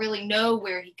 you don't really know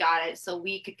where he got it, so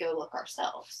we could go look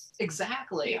ourselves.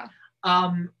 Exactly. Yeah.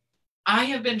 I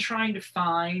have been trying to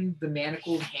find the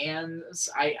manacled hands.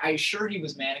 I assure he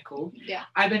was manacled. Yeah.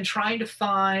 I've been trying to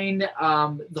find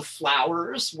the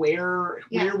flowers, where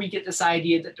we get this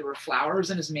idea that there were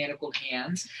flowers in his manacled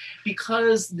hands,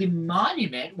 because the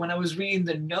monument, when I was reading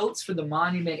the notes for the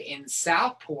monument in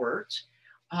Southport,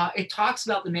 it talks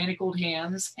about the manacled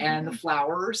hands and the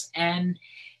flowers, and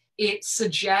it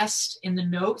suggests in the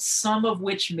notes, some of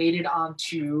which made it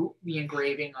onto the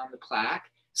engraving on the plaque,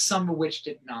 some of which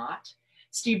did not.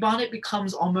 Stede Bonnet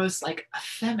becomes almost like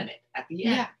effeminate at the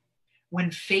end. Yeah. When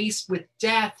faced with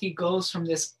death, he goes from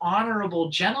this honorable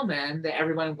gentleman that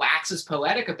everyone waxes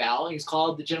poetic about, he's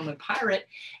called the gentleman pirate,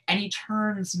 and he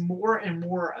turns more and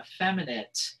more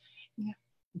effeminate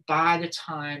by the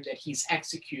time that he's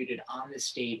executed on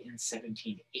this date in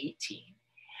 1718.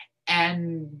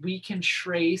 And we can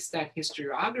trace that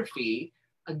historiography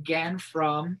again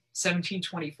from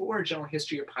 1724, General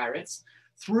History of Pirates,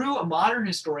 through a modern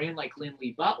historian like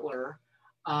Lindley Butler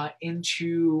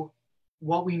into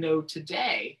what we know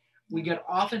today. We get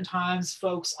oftentimes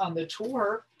folks on the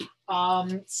tour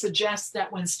suggest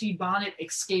that when Stede Bonnet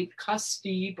escaped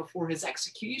custody before his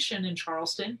execution in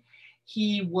Charleston,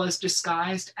 he was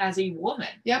disguised as a woman.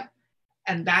 Yep.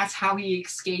 And that's how he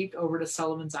escaped over to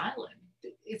Sullivan's Island.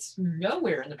 It's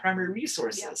nowhere in the primary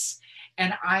resources. Yep.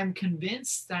 And I'm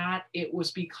convinced that it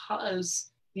was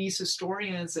because these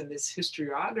historians and this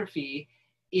historiography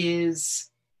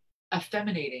is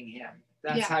effeminating him.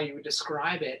 That's how you would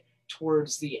describe it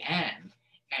towards the end.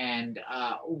 And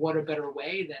what a better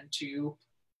way than to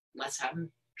let's have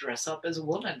him dress up as a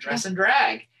woman, dress and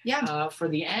drag. Yeah. For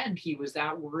the end, he was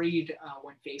that worried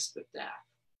when faced with death.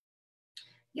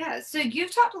 Yeah. So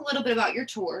you've talked a little bit about your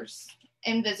tours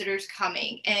and visitors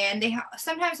coming, and they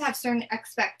sometimes have certain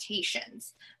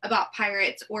expectations about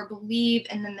pirates or believe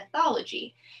in the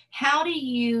mythology. How do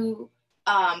you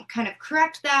kind of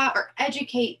correct that or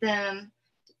educate them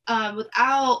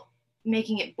without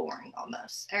making it boring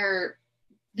almost, or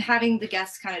having the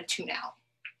guests kind of tune out?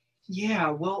 Yeah,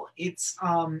 well, it's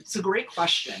a great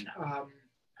question.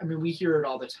 I mean, we hear it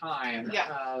all the time.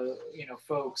 Yeah.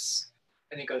 Folks,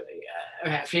 I think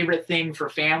a favorite thing for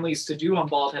families to do on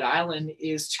Bald Head Island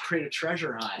is to create a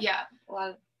treasure hunt. Yeah.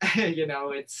 Well,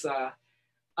 it's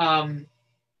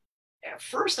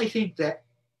first, I think that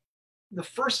the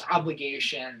first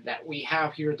obligation that we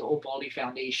have here at the Old Baldy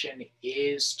Foundation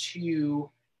is to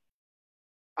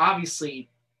obviously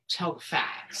tell the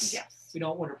facts. Yes. We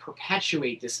don't want to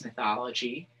perpetuate this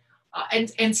mythology.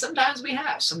 And sometimes we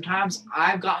have. Sometimes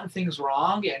I've gotten things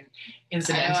wrong, and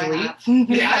incidentally,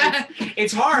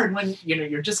 it's hard when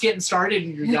you're just getting started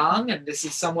and you're young, and this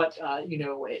is somewhat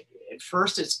at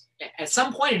first it's at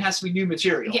some point it has to be new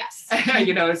material. Yes.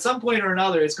 At some point or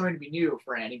another it's going to be new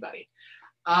for anybody.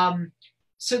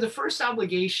 So the first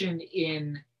obligation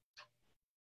in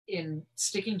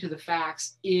sticking to the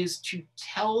facts is to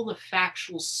tell the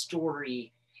factual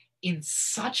story in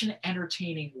such an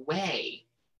entertaining way,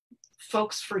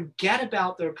 folks forget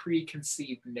about their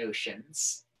preconceived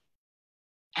notions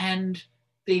and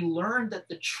they learn that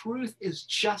the truth is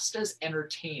just as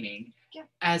entertaining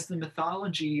as the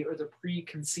mythology or the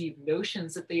preconceived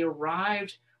notions that they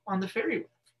arrived on the ferry with.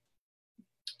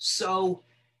 So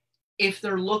if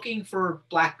they're looking for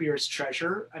Blackbeard's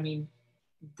treasure, I mean,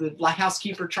 the lighthouse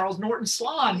keeper Charles Norton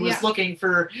Swan was looking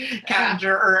for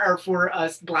or for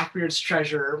Blackbeard's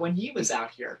treasure when he was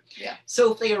out here. Yeah.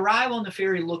 So if they arrive on the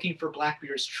ferry looking for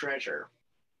Blackbeard's treasure,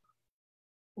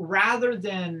 rather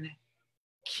than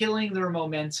killing their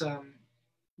momentum,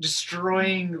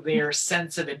 destroying their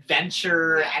sense of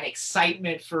adventure and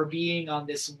excitement for being on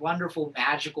this wonderful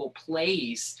magical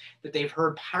place that they've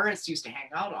heard pirates used to hang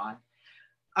out on,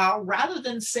 rather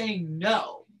than saying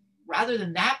no, rather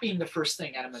than that being the first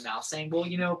thing out of my mouth, saying, well,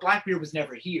 you know, Blackbeard was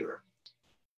never here,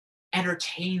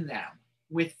 entertain them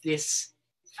with this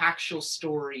factual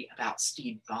story about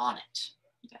Stede Bonnet.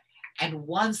 And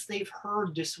once they've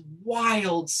heard this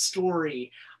wild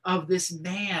story of this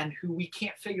man who we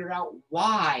can't figure out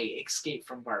why escaped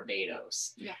from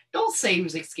Barbados, don't say he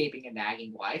was escaping a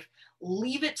nagging wife.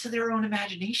 Leave it to their own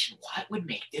imagination. What would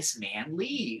make this man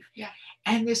leave?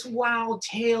 And this wild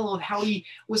tale of how he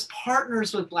was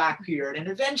partners with Blackbeard and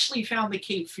eventually found the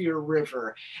Cape Fear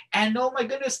River. And oh my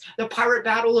goodness, the pirate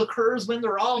battle occurs when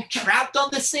they're all trapped on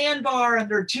the sandbar and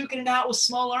they're duking it out with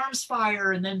small arms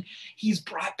fire. And then he's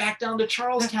brought back down to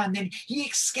Charlestown. Then he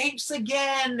escapes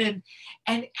again,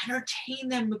 and entertain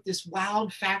them with this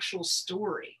wild factual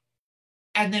story.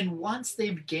 And then once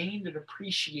they've gained an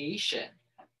appreciation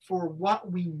for what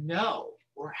we know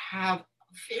or have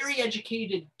very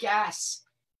educated guess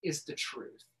is the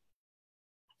truth,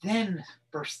 then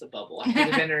burst the bubble after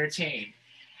they've been entertained,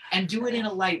 and do it in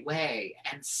a light way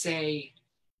and say,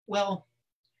 well,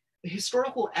 the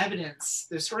historic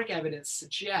evidence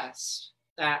suggests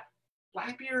that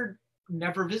Blackbeard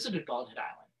never visited Bald Head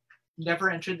Island, never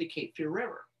entered the Cape Fear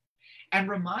River, and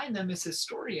remind them as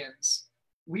historians,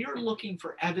 we are looking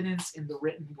for evidence in the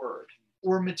written word,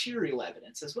 or material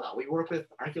evidence as well. We work with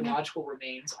archaeological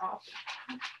remains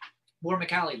often. More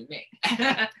Macaulay than me.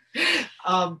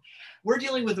 We're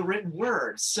dealing with the written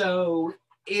word. So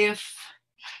if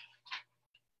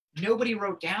nobody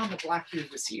wrote down that Blackbeard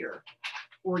was here,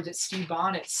 or that Stede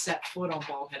Bonnet set foot on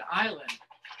Bald Head Island,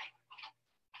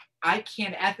 I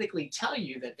can't ethically tell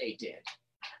you that they did.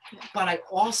 But I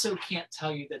also can't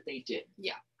tell you that they didn't.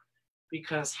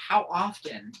 Because how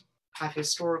often have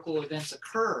historical events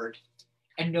occurred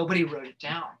and nobody wrote it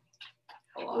down?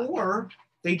 Or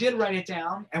they did write it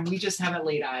down and we just haven't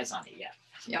laid eyes on it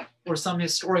yet. Or some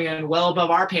historian well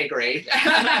above our pay grade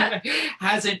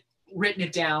hasn't written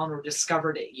it down or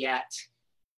discovered it yet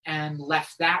and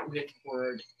left that written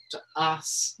word to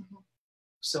us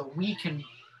so we can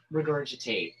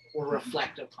regurgitate or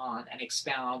reflect upon and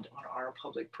expound on our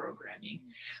public programming.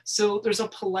 So there's a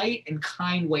polite and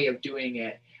kind way of doing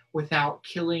it without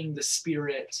killing the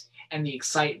spirit and the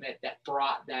excitement that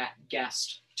brought that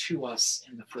guest to us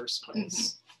in the first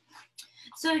place.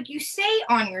 So you say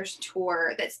on your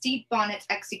tour that Stede Bonnet's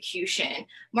execution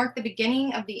marked the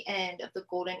beginning of the end of the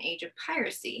golden age of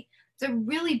piracy. It's a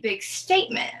really big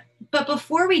statement. But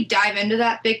before we dive into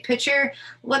that big picture,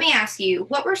 let me ask you,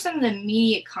 what were some of the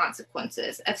immediate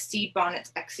consequences of Stede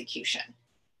Bonnet's execution?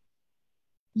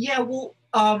 Yeah, well,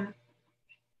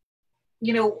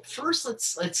 you know, first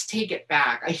let's take it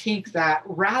back. I think that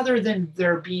rather than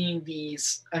there being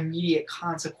these immediate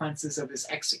consequences of his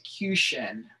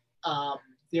execution,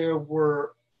 there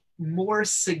were more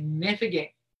significant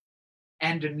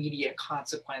and immediate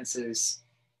consequences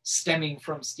stemming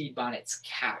from Stede Bonnet's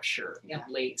capture in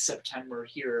late September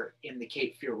here in the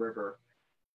Cape Fear River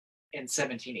in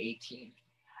 1718.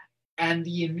 And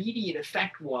the immediate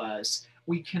effect was,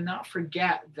 we cannot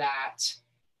forget that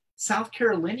South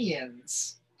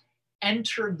Carolinians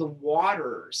entered the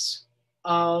waters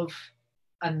of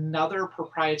another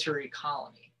proprietary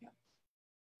colony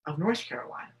of North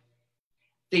Carolina.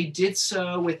 They did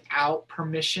so without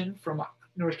permission from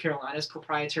North Carolina's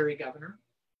proprietary governor.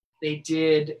 They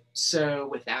did so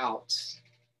without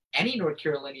any North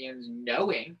Carolinians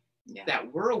knowing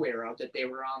that we're aware of that they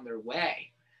were on their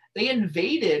way. They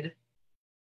invaded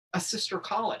a sister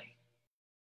colony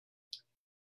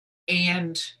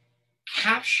and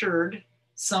captured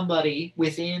somebody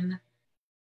within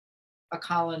a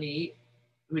colony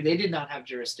who they did not have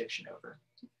jurisdiction over.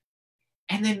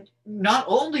 And then not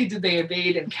only did they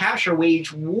invade and capture,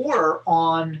 wage war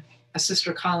on a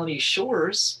sister colony's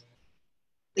shores,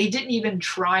 they didn't even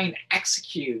try and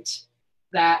execute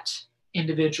that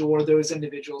individual or those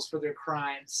individuals for their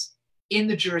crimes in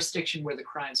the jurisdiction where the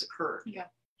crimes occurred.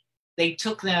 They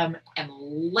took them and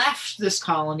left this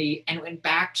colony and went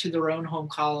back to their own home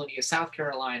colony of South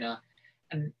Carolina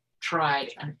and tried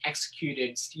and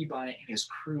executed Stede Bonnet and his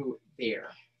crew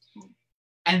there.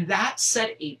 And that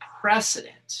set a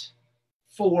precedent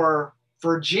for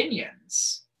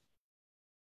Virginians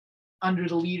under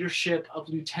the leadership of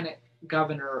Lieutenant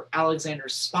Governor Alexander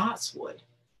Spotswood,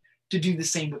 to do the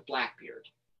same with Blackbeard,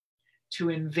 to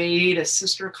invade a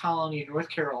sister colony in North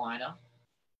Carolina.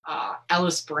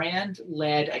 Ellis Brand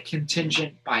led a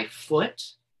contingent by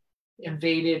foot,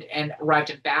 invaded and arrived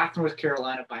in Bath, North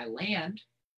Carolina by land.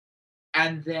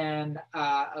 And then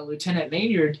Lieutenant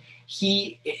Maynard,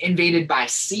 he invaded by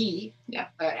sea,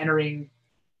 entering,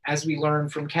 as we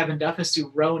learned from Kevin Duffus,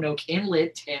 through Roanoke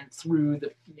Inlet and through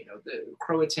the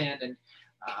Croatan and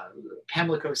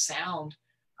Pamlico Sound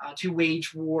to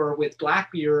wage war with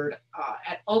Blackbeard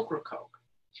at Ocracoke.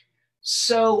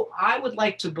 So I would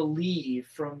like to believe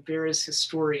from various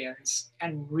historians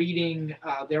and reading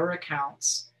their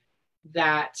accounts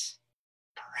that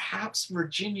perhaps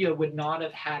Virginia would not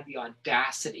have had the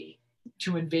audacity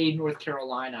to invade North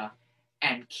Carolina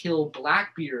and kill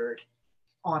Blackbeard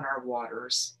on our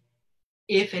waters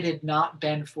if it had not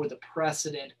been for the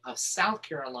precedent of South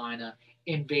Carolina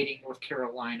invading North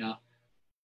Carolina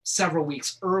several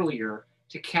weeks earlier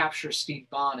to capture Stede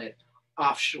Bonnet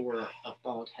offshore of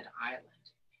Bald Head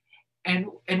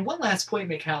Island. And one last point,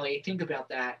 McCallie, think about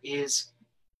that, is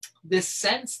this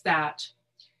sense that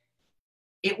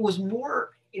it was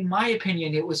more, in my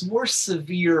opinion, it was more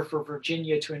severe for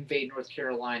Virginia to invade North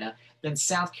Carolina than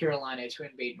South Carolina to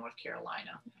invade North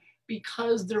Carolina,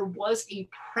 because there was a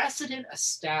precedent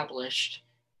established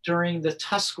during the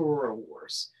Tuscarora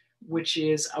Wars, which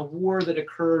is a war that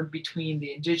occurred between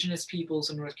the indigenous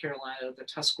peoples in North Carolina, the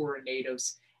Tuscarora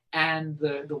natives, and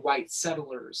the white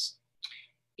settlers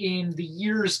in the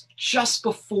years just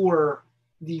before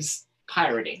these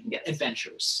pirating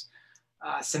adventures.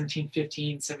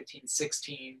 1715,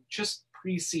 1716, just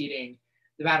preceding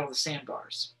the Battle of the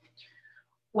Sandbars.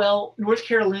 Well, North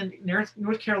Carolina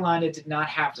did not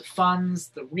have the funds,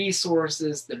 the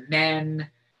resources, the men,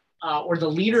 or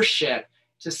the leadership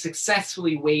to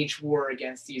successfully wage war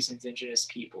against these indigenous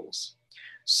peoples.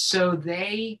 So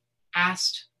they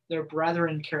asked their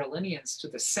brethren Carolinians to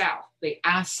the south. They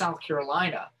asked South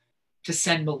Carolina to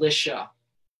send militia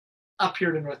up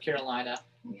here to North Carolina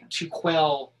to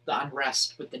quell the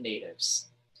unrest with the natives.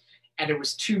 And it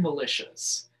was two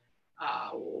militias,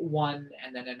 one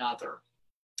and then another.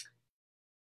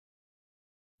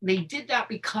 They did that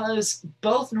because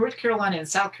both North Carolina and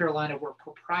South Carolina were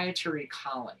proprietary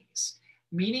colonies,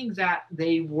 meaning that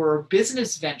they were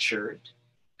business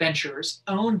ventures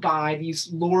owned by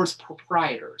these lords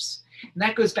proprietors. And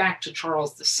that goes back to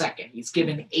Charles II. He's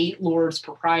given 8 lords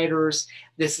proprietors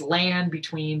this land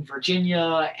between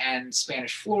Virginia and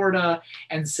Spanish Florida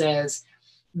and says,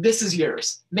 this is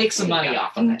yours. Make some money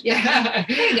off of it. Yeah.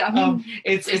 There you go.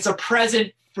 It's a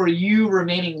present for you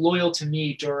remaining loyal to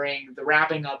me during the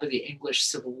wrapping up of the English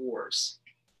Civil Wars.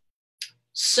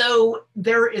 So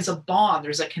there is a bond,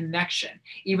 there's a connection.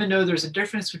 Even though there's a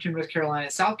difference between North Carolina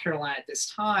and South Carolina at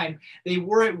this time, they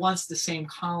were at once the same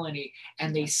colony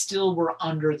and they still were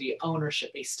under the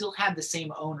ownership. They still had the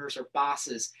same owners or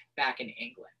bosses back in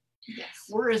England. Yes.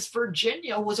 Whereas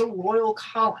Virginia was a royal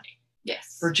colony.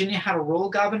 Yes. Virginia had a royal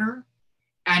governor,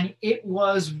 and it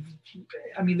was,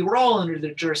 I mean, they were all under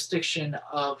the jurisdiction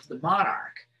of the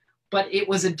monarch, but it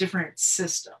was a different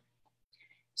system.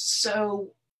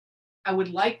 So I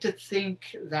would like to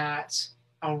think that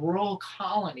a royal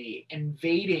colony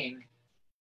invading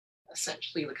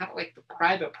essentially kind of like the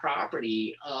private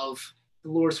property of the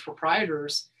lords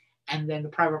proprietors, and then the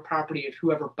private property of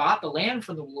whoever bought the land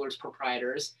from the lords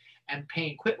proprietors and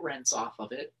paying quit rents off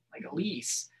of it, like a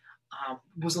lease,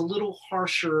 was a little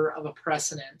harsher of a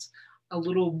precedent, a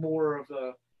little more of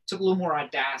a, took a little more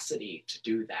audacity to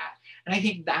do that. And I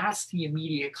think that's the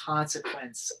immediate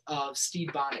consequence of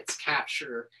Stede Bonnet's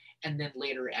capture and then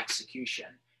later execution.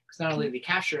 Because not only did they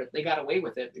capture it, they got away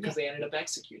with it because they ended up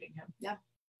executing him. Yeah.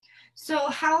 So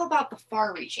how about the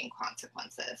far-reaching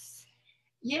consequences?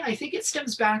 Yeah, I think it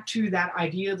stems back to that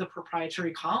idea of the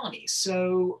proprietary colony.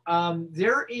 So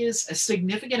there is a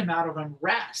significant amount of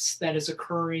unrest that is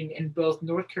occurring in both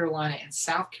North Carolina and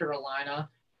South Carolina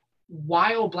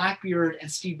while Blackbeard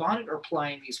and Stede Bonnet are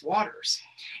plying these waters.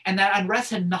 And that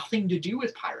unrest had nothing to do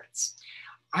with pirates.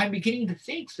 I'm beginning to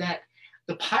think that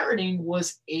the pirating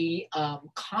was a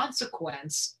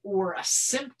consequence or a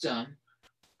symptom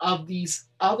of these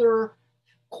other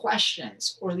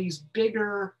questions or these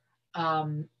bigger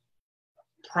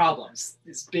problems,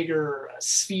 these bigger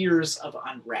spheres of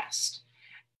unrest.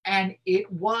 And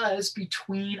it was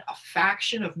between a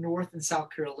faction of North and South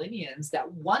Carolinians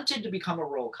that wanted to become a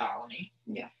royal colony,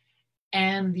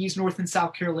 and these North and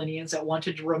South Carolinians that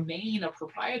wanted to remain a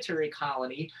proprietary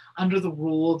colony under the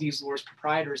rule of these lords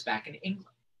proprietors back in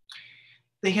England.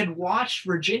 they had watched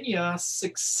Virginia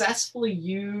successfully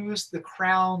use the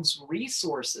Crown's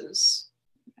resources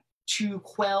to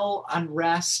quell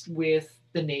unrest with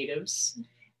the natives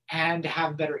and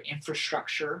have better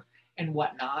infrastructure and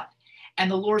whatnot.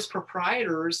 And the Lords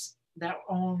Proprietors that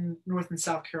own North and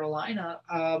South Carolina,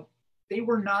 they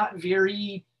were not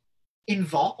very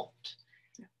involved.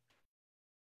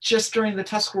 Just during the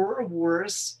Tuscarora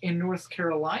Wars in North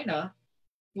Carolina,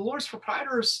 the Lords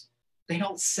Proprietors, they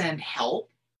don't send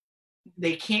help.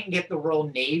 They can't get the Royal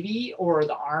Navy or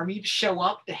the Army to show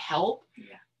up to help. Yeah.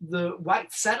 The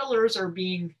white settlers are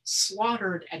being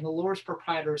slaughtered and the Lords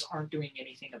Proprietors aren't doing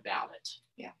anything about it.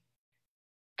 Yeah.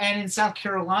 And in South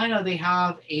Carolina, they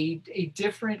have a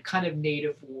different kind of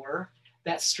native war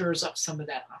that stirs up some of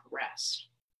that unrest.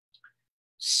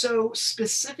 So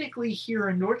specifically here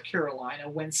in North Carolina,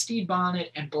 when Stede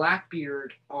Bonnet and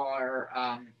Blackbeard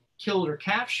are killed or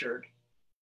captured,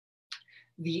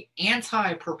 the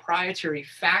anti-proprietary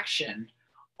faction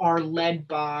are led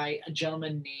by a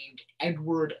gentleman named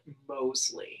Edward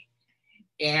Moseley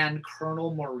and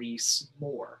Colonel Maurice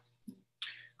Moore.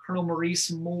 Colonel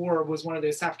Maurice Moore was one of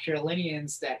those South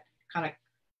Carolinians that kind of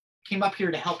came up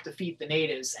here to help defeat the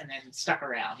natives and then stuck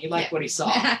around. He liked what he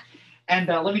saw. And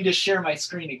let me just share my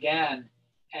screen again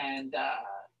and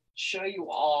show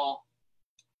you all.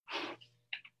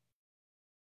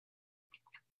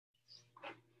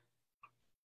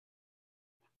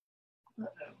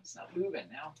 It's not moving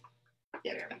now.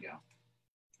 Yeah, there we go.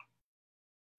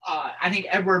 I think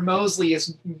Edward Moseley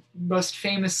is most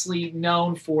famously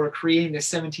known for creating the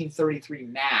 1733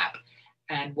 map.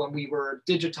 And when we were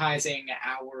digitizing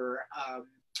our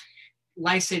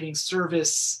life-saving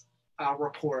service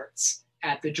reports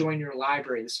at the Joyner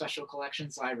Library, the Special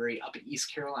Collections Library up at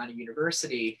East Carolina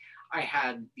University, I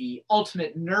had the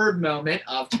ultimate nerd moment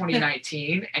of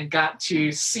 2019 and got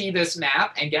to see this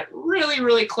map and get really,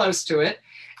 really close to it.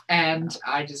 And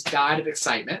I just died of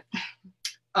excitement.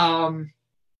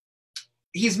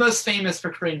 He's most famous for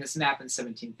creating this map in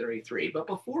 1733. But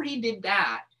before he did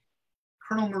that,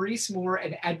 Colonel Maurice Moore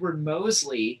and Edward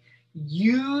Moseley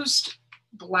used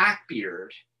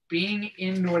Blackbeard being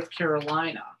in North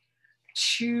Carolina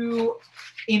to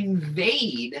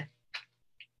invade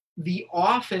the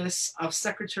office of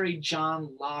Secretary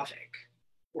John Lovick.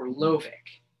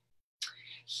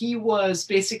 He was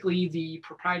basically the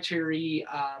proprietary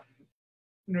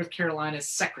North Carolina's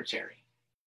secretary.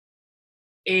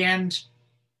 And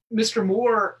Mr.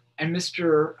 Moore and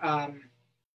Mr.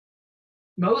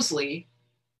 Moseley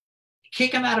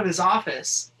kick him out of his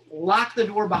office, lock the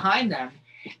door behind them,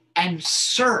 and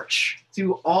search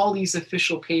through all these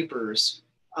official papers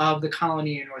of the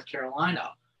colony in North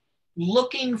Carolina,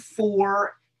 looking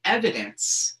for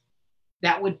evidence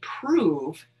that would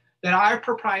prove that our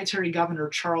proprietary governor,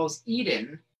 Charles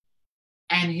Eden,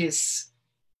 and his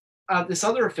this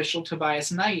other official,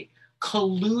 Tobias Knight,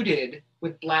 colluded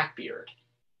with Blackbeard,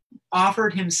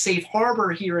 offered him safe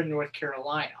harbor here in North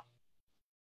Carolina.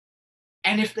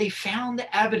 And if they found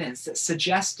the evidence that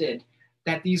suggested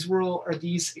that these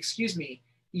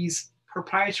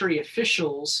proprietary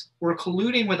officials were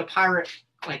colluding with a pirate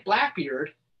like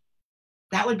Blackbeard,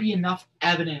 that would be enough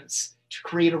evidence to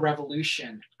create a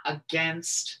revolution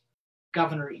against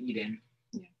Governor Eden,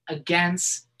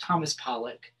 against Thomas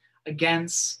Pollock,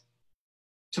 against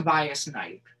Tobias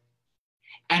Knight,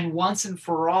 and once and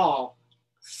for all,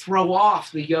 throw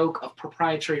off the yoke of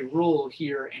proprietary rule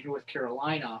here in North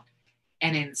Carolina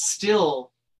and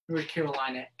instill North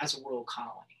Carolina as a world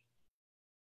colony.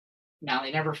 Now,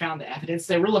 they never found the evidence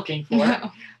they were looking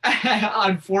for,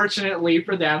 unfortunately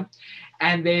for them.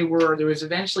 And there was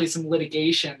eventually some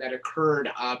litigation that occurred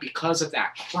because of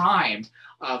that crime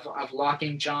of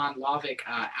locking John Lovick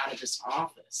out of his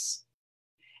office.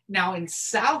 Now, in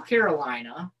South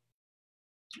Carolina,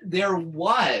 there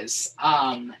was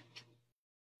a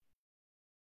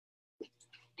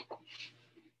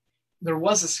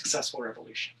successful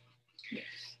revolution. Yes.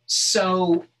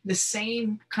 So the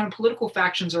same kind of political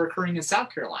factions are occurring in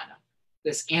South Carolina.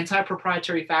 This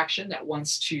anti-proprietary faction that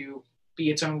wants to be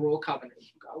its own rural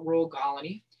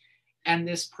colony, and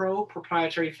this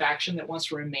pro-proprietary faction that wants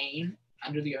to remain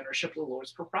under the ownership of the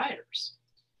Lords Proprietors.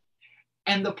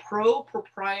 And the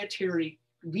pro-proprietary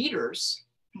leaders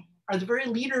are the very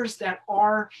leaders that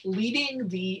are leading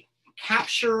the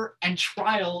capture and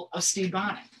trial of Stede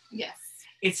Bonnet. Yes.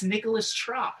 It's Nicholas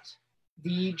Trott,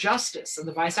 the justice of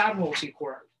the Vice Admiralty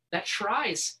Court, that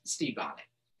tries Stede Bonnet.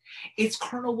 It's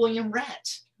Colonel William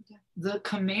Rhett, the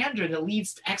commander that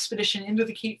leads the expedition into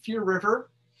the Cape Fear River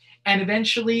and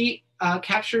eventually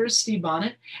captures Stede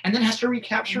Bonnet and then has to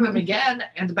recapture him again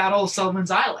at the Battle of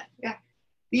Sullivan's Island. Yeah.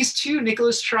 these two,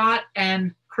 Nicholas Trott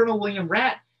and Colonel William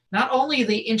Rhett, not only are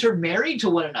they intermarried to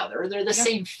one another, they're the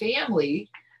same family,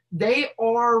 they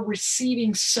are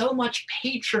receiving so much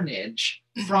patronage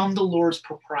from the Lords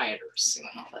Proprietors.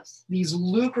 These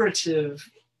lucrative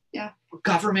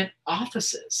government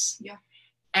offices. Yeah.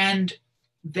 And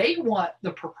they want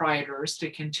the proprietors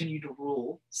to continue to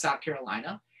rule South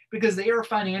Carolina because they are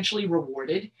financially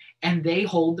rewarded and they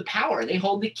hold the power. They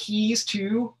hold the keys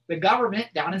to the government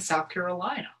down in South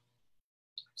Carolina.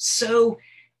 So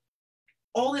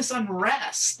all this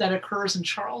unrest that occurs in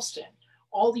Charleston,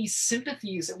 all these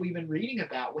sympathies that we've been reading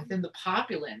about within the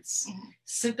populace,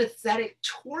 sympathetic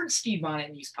towards Stede Bonnet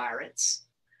and these pirates,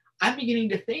 I'm beginning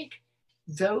to think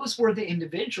those were the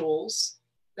individuals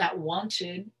that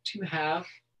wanted to have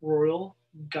royal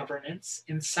governance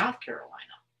in South Carolina.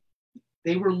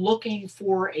 They were looking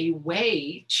for a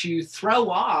way to throw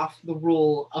off the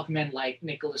rule of men like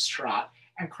Nicholas Trott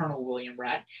and Colonel William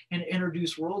Rhett and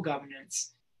introduce royal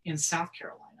governance in South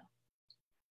Carolina.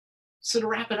 So to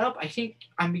wrap it up, I think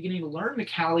I'm beginning to learn,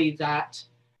 Macallie, that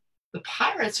the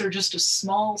pirates are just a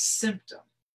small symptom,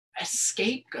 a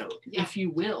scapegoat, if you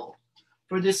will,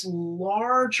 for this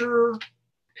larger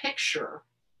picture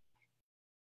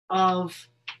of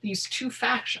these two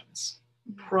factions,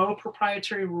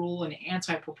 pro-proprietary rule and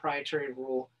anti-proprietary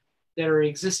rule, that are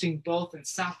existing both in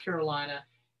South Carolina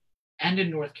and in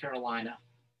North Carolina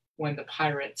when the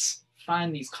pirates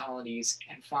find these colonies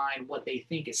and find what they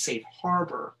think is safe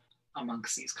harbor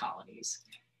amongst these colonies.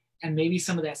 And maybe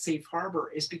some of that safe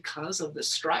harbor is because of the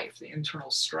strife, the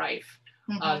internal strife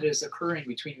that is occurring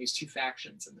between these two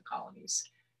factions in the colonies.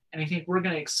 And I think we're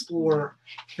going to explore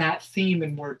that theme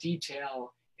in more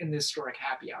detail in the Historic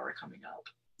Happy Hour coming up.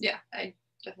 Yeah, I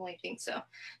definitely think so.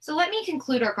 So let me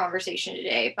conclude our conversation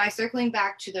today by circling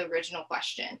back to the original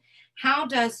question. How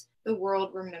does the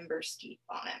world remember Stede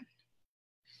Bonnet?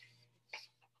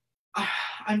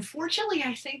 Unfortunately,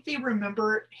 I think they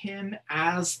remember him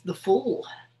as the fool.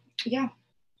 Yeah.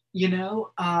 You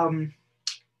know,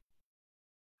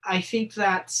 I think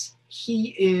that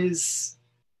he is,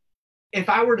 if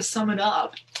I were to sum it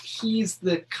up, he's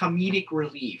the comedic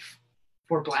relief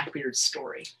for Blackbeard's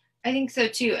story. I think so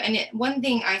too. And one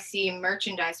thing I see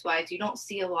merchandise-wise, you don't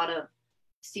see a lot of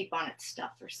Stede Bonnet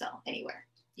stuff for sale anywhere.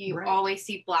 You always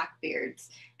see Blackbeards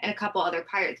and a couple other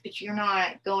pirates, but you're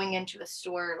not going into a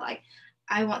store like,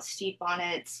 I want Stede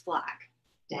Bonnet's flag.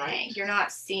 Dang, you're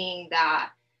not seeing that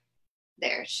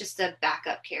there. It's just a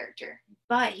backup character.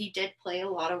 But he did play a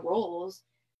lot of roles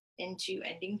into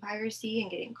ending piracy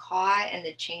and getting caught and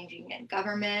the changing in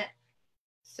government.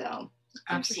 So,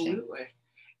 absolutely.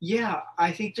 Yeah,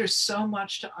 I think there's so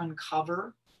much to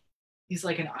uncover. He's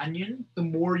like an onion. The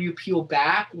more you peel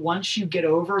back, once you get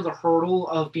over the hurdle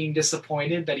of being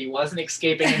disappointed that he wasn't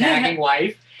escaping a nagging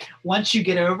wife, once you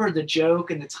get over the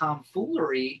joke and the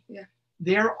tomfoolery,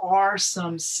 there are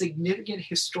some significant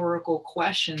historical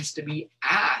questions to be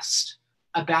asked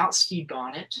about Stede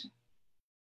Bonnet.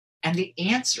 And the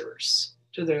answers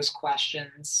to those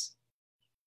questions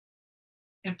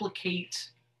implicate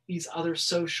these other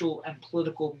social and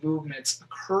political movements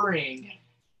occurring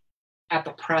at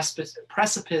the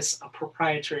precipice of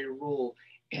proprietary rule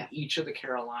in each of the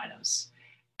Carolinas.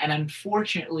 And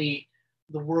unfortunately,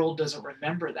 the world doesn't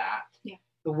remember that.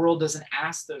 The world doesn't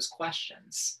ask those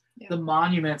questions. The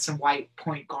monuments in White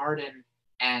Point Garden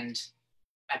and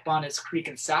at Bonnet's Creek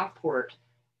in Southport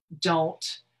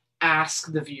don't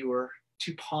ask the viewer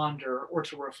to ponder or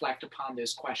to reflect upon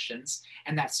those questions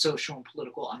and that social and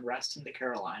political unrest in the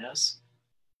Carolinas.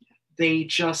 They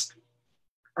just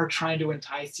are trying to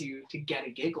entice you to get a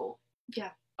giggle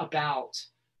about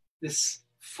this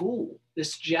fool,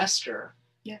 this jester,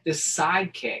 this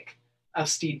sidekick of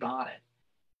Stede Bonnet.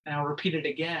 And I'll repeat it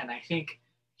again. I think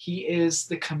he is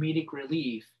the comedic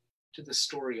relief to the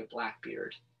story of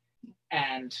Blackbeard.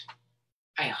 And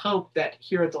I hope that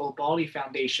here at the Old Baldy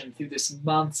Foundation, through this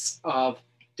months of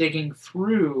digging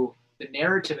through the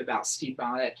narrative about Stede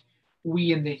Bonnet,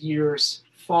 we in the years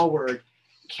forward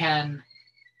can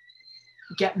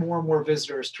get more and more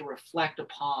visitors to reflect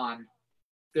upon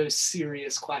those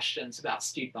serious questions about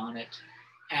Stede Bonnet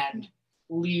and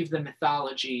leave the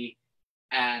mythology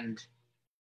and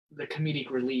the comedic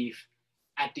relief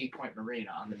at Deep Point Marina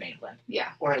on the mainland.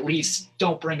 Or at least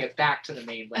don't bring it back to the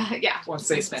mainland once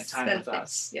they spend time with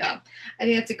us. I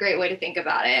think that's a great way to think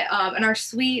about it. And our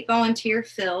sweet volunteer,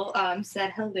 Phil,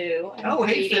 said hello. Oh,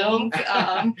 hey, Phil.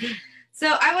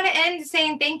 So I want to end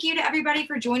saying thank you to everybody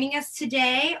for joining us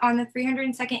today on the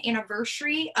 302nd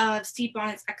anniversary of Stede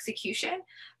Bonnet's execution.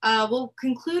 We'll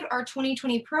conclude our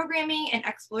 2020 programming and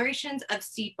explorations of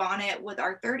Stede Bonnet with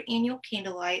our third annual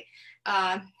Candlelight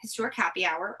Historic Happy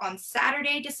Hour on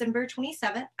Saturday, December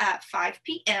 27th at 5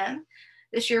 p.m.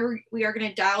 This year, we are going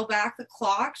to dial back the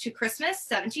clock to Christmas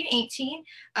 1718,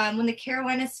 when the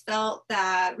Carolinas felt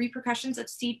the repercussions of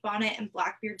Stede Bonnet and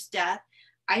Blackbeard's death.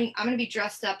 I'm going to be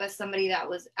dressed up as somebody that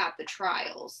was at the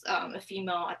trials, a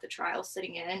female at the trials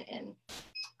sitting in. And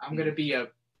I'm going to be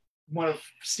one of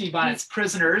Stede Bonnet's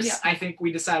prisoners. Yeah. I think we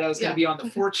decided I was going to be on the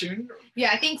Fortune.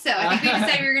 Yeah, I think so. I think we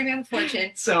decided we were going to be on the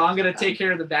Fortune. So I'm going to take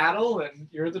care of the battle, and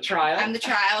you're the trial. I'm the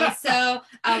trial. So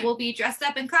we'll be dressed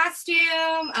up in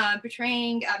costume,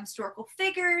 portraying historical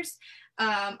figures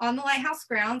on the lighthouse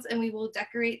grounds, and we will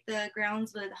decorate the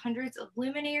grounds with hundreds of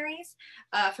luminaries.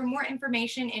 For more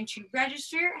information and to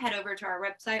register, head over to our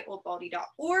website,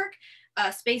 oldbaldy.org.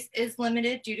 Space is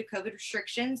limited due to COVID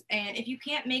restrictions, and if you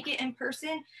can't make it in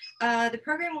person, the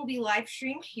program will be live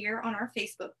streamed here on our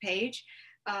Facebook page,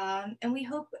 and we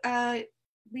hope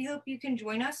you can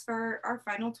join us for our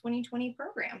final 2020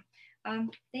 program.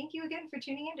 Thank you again for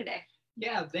tuning in today.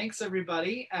 Yeah, thanks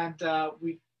everybody, and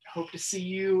we hope to see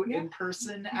you in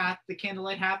person at the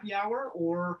Candlelight Happy Hour,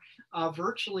 or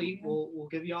virtually. We'll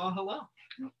give you all a hello.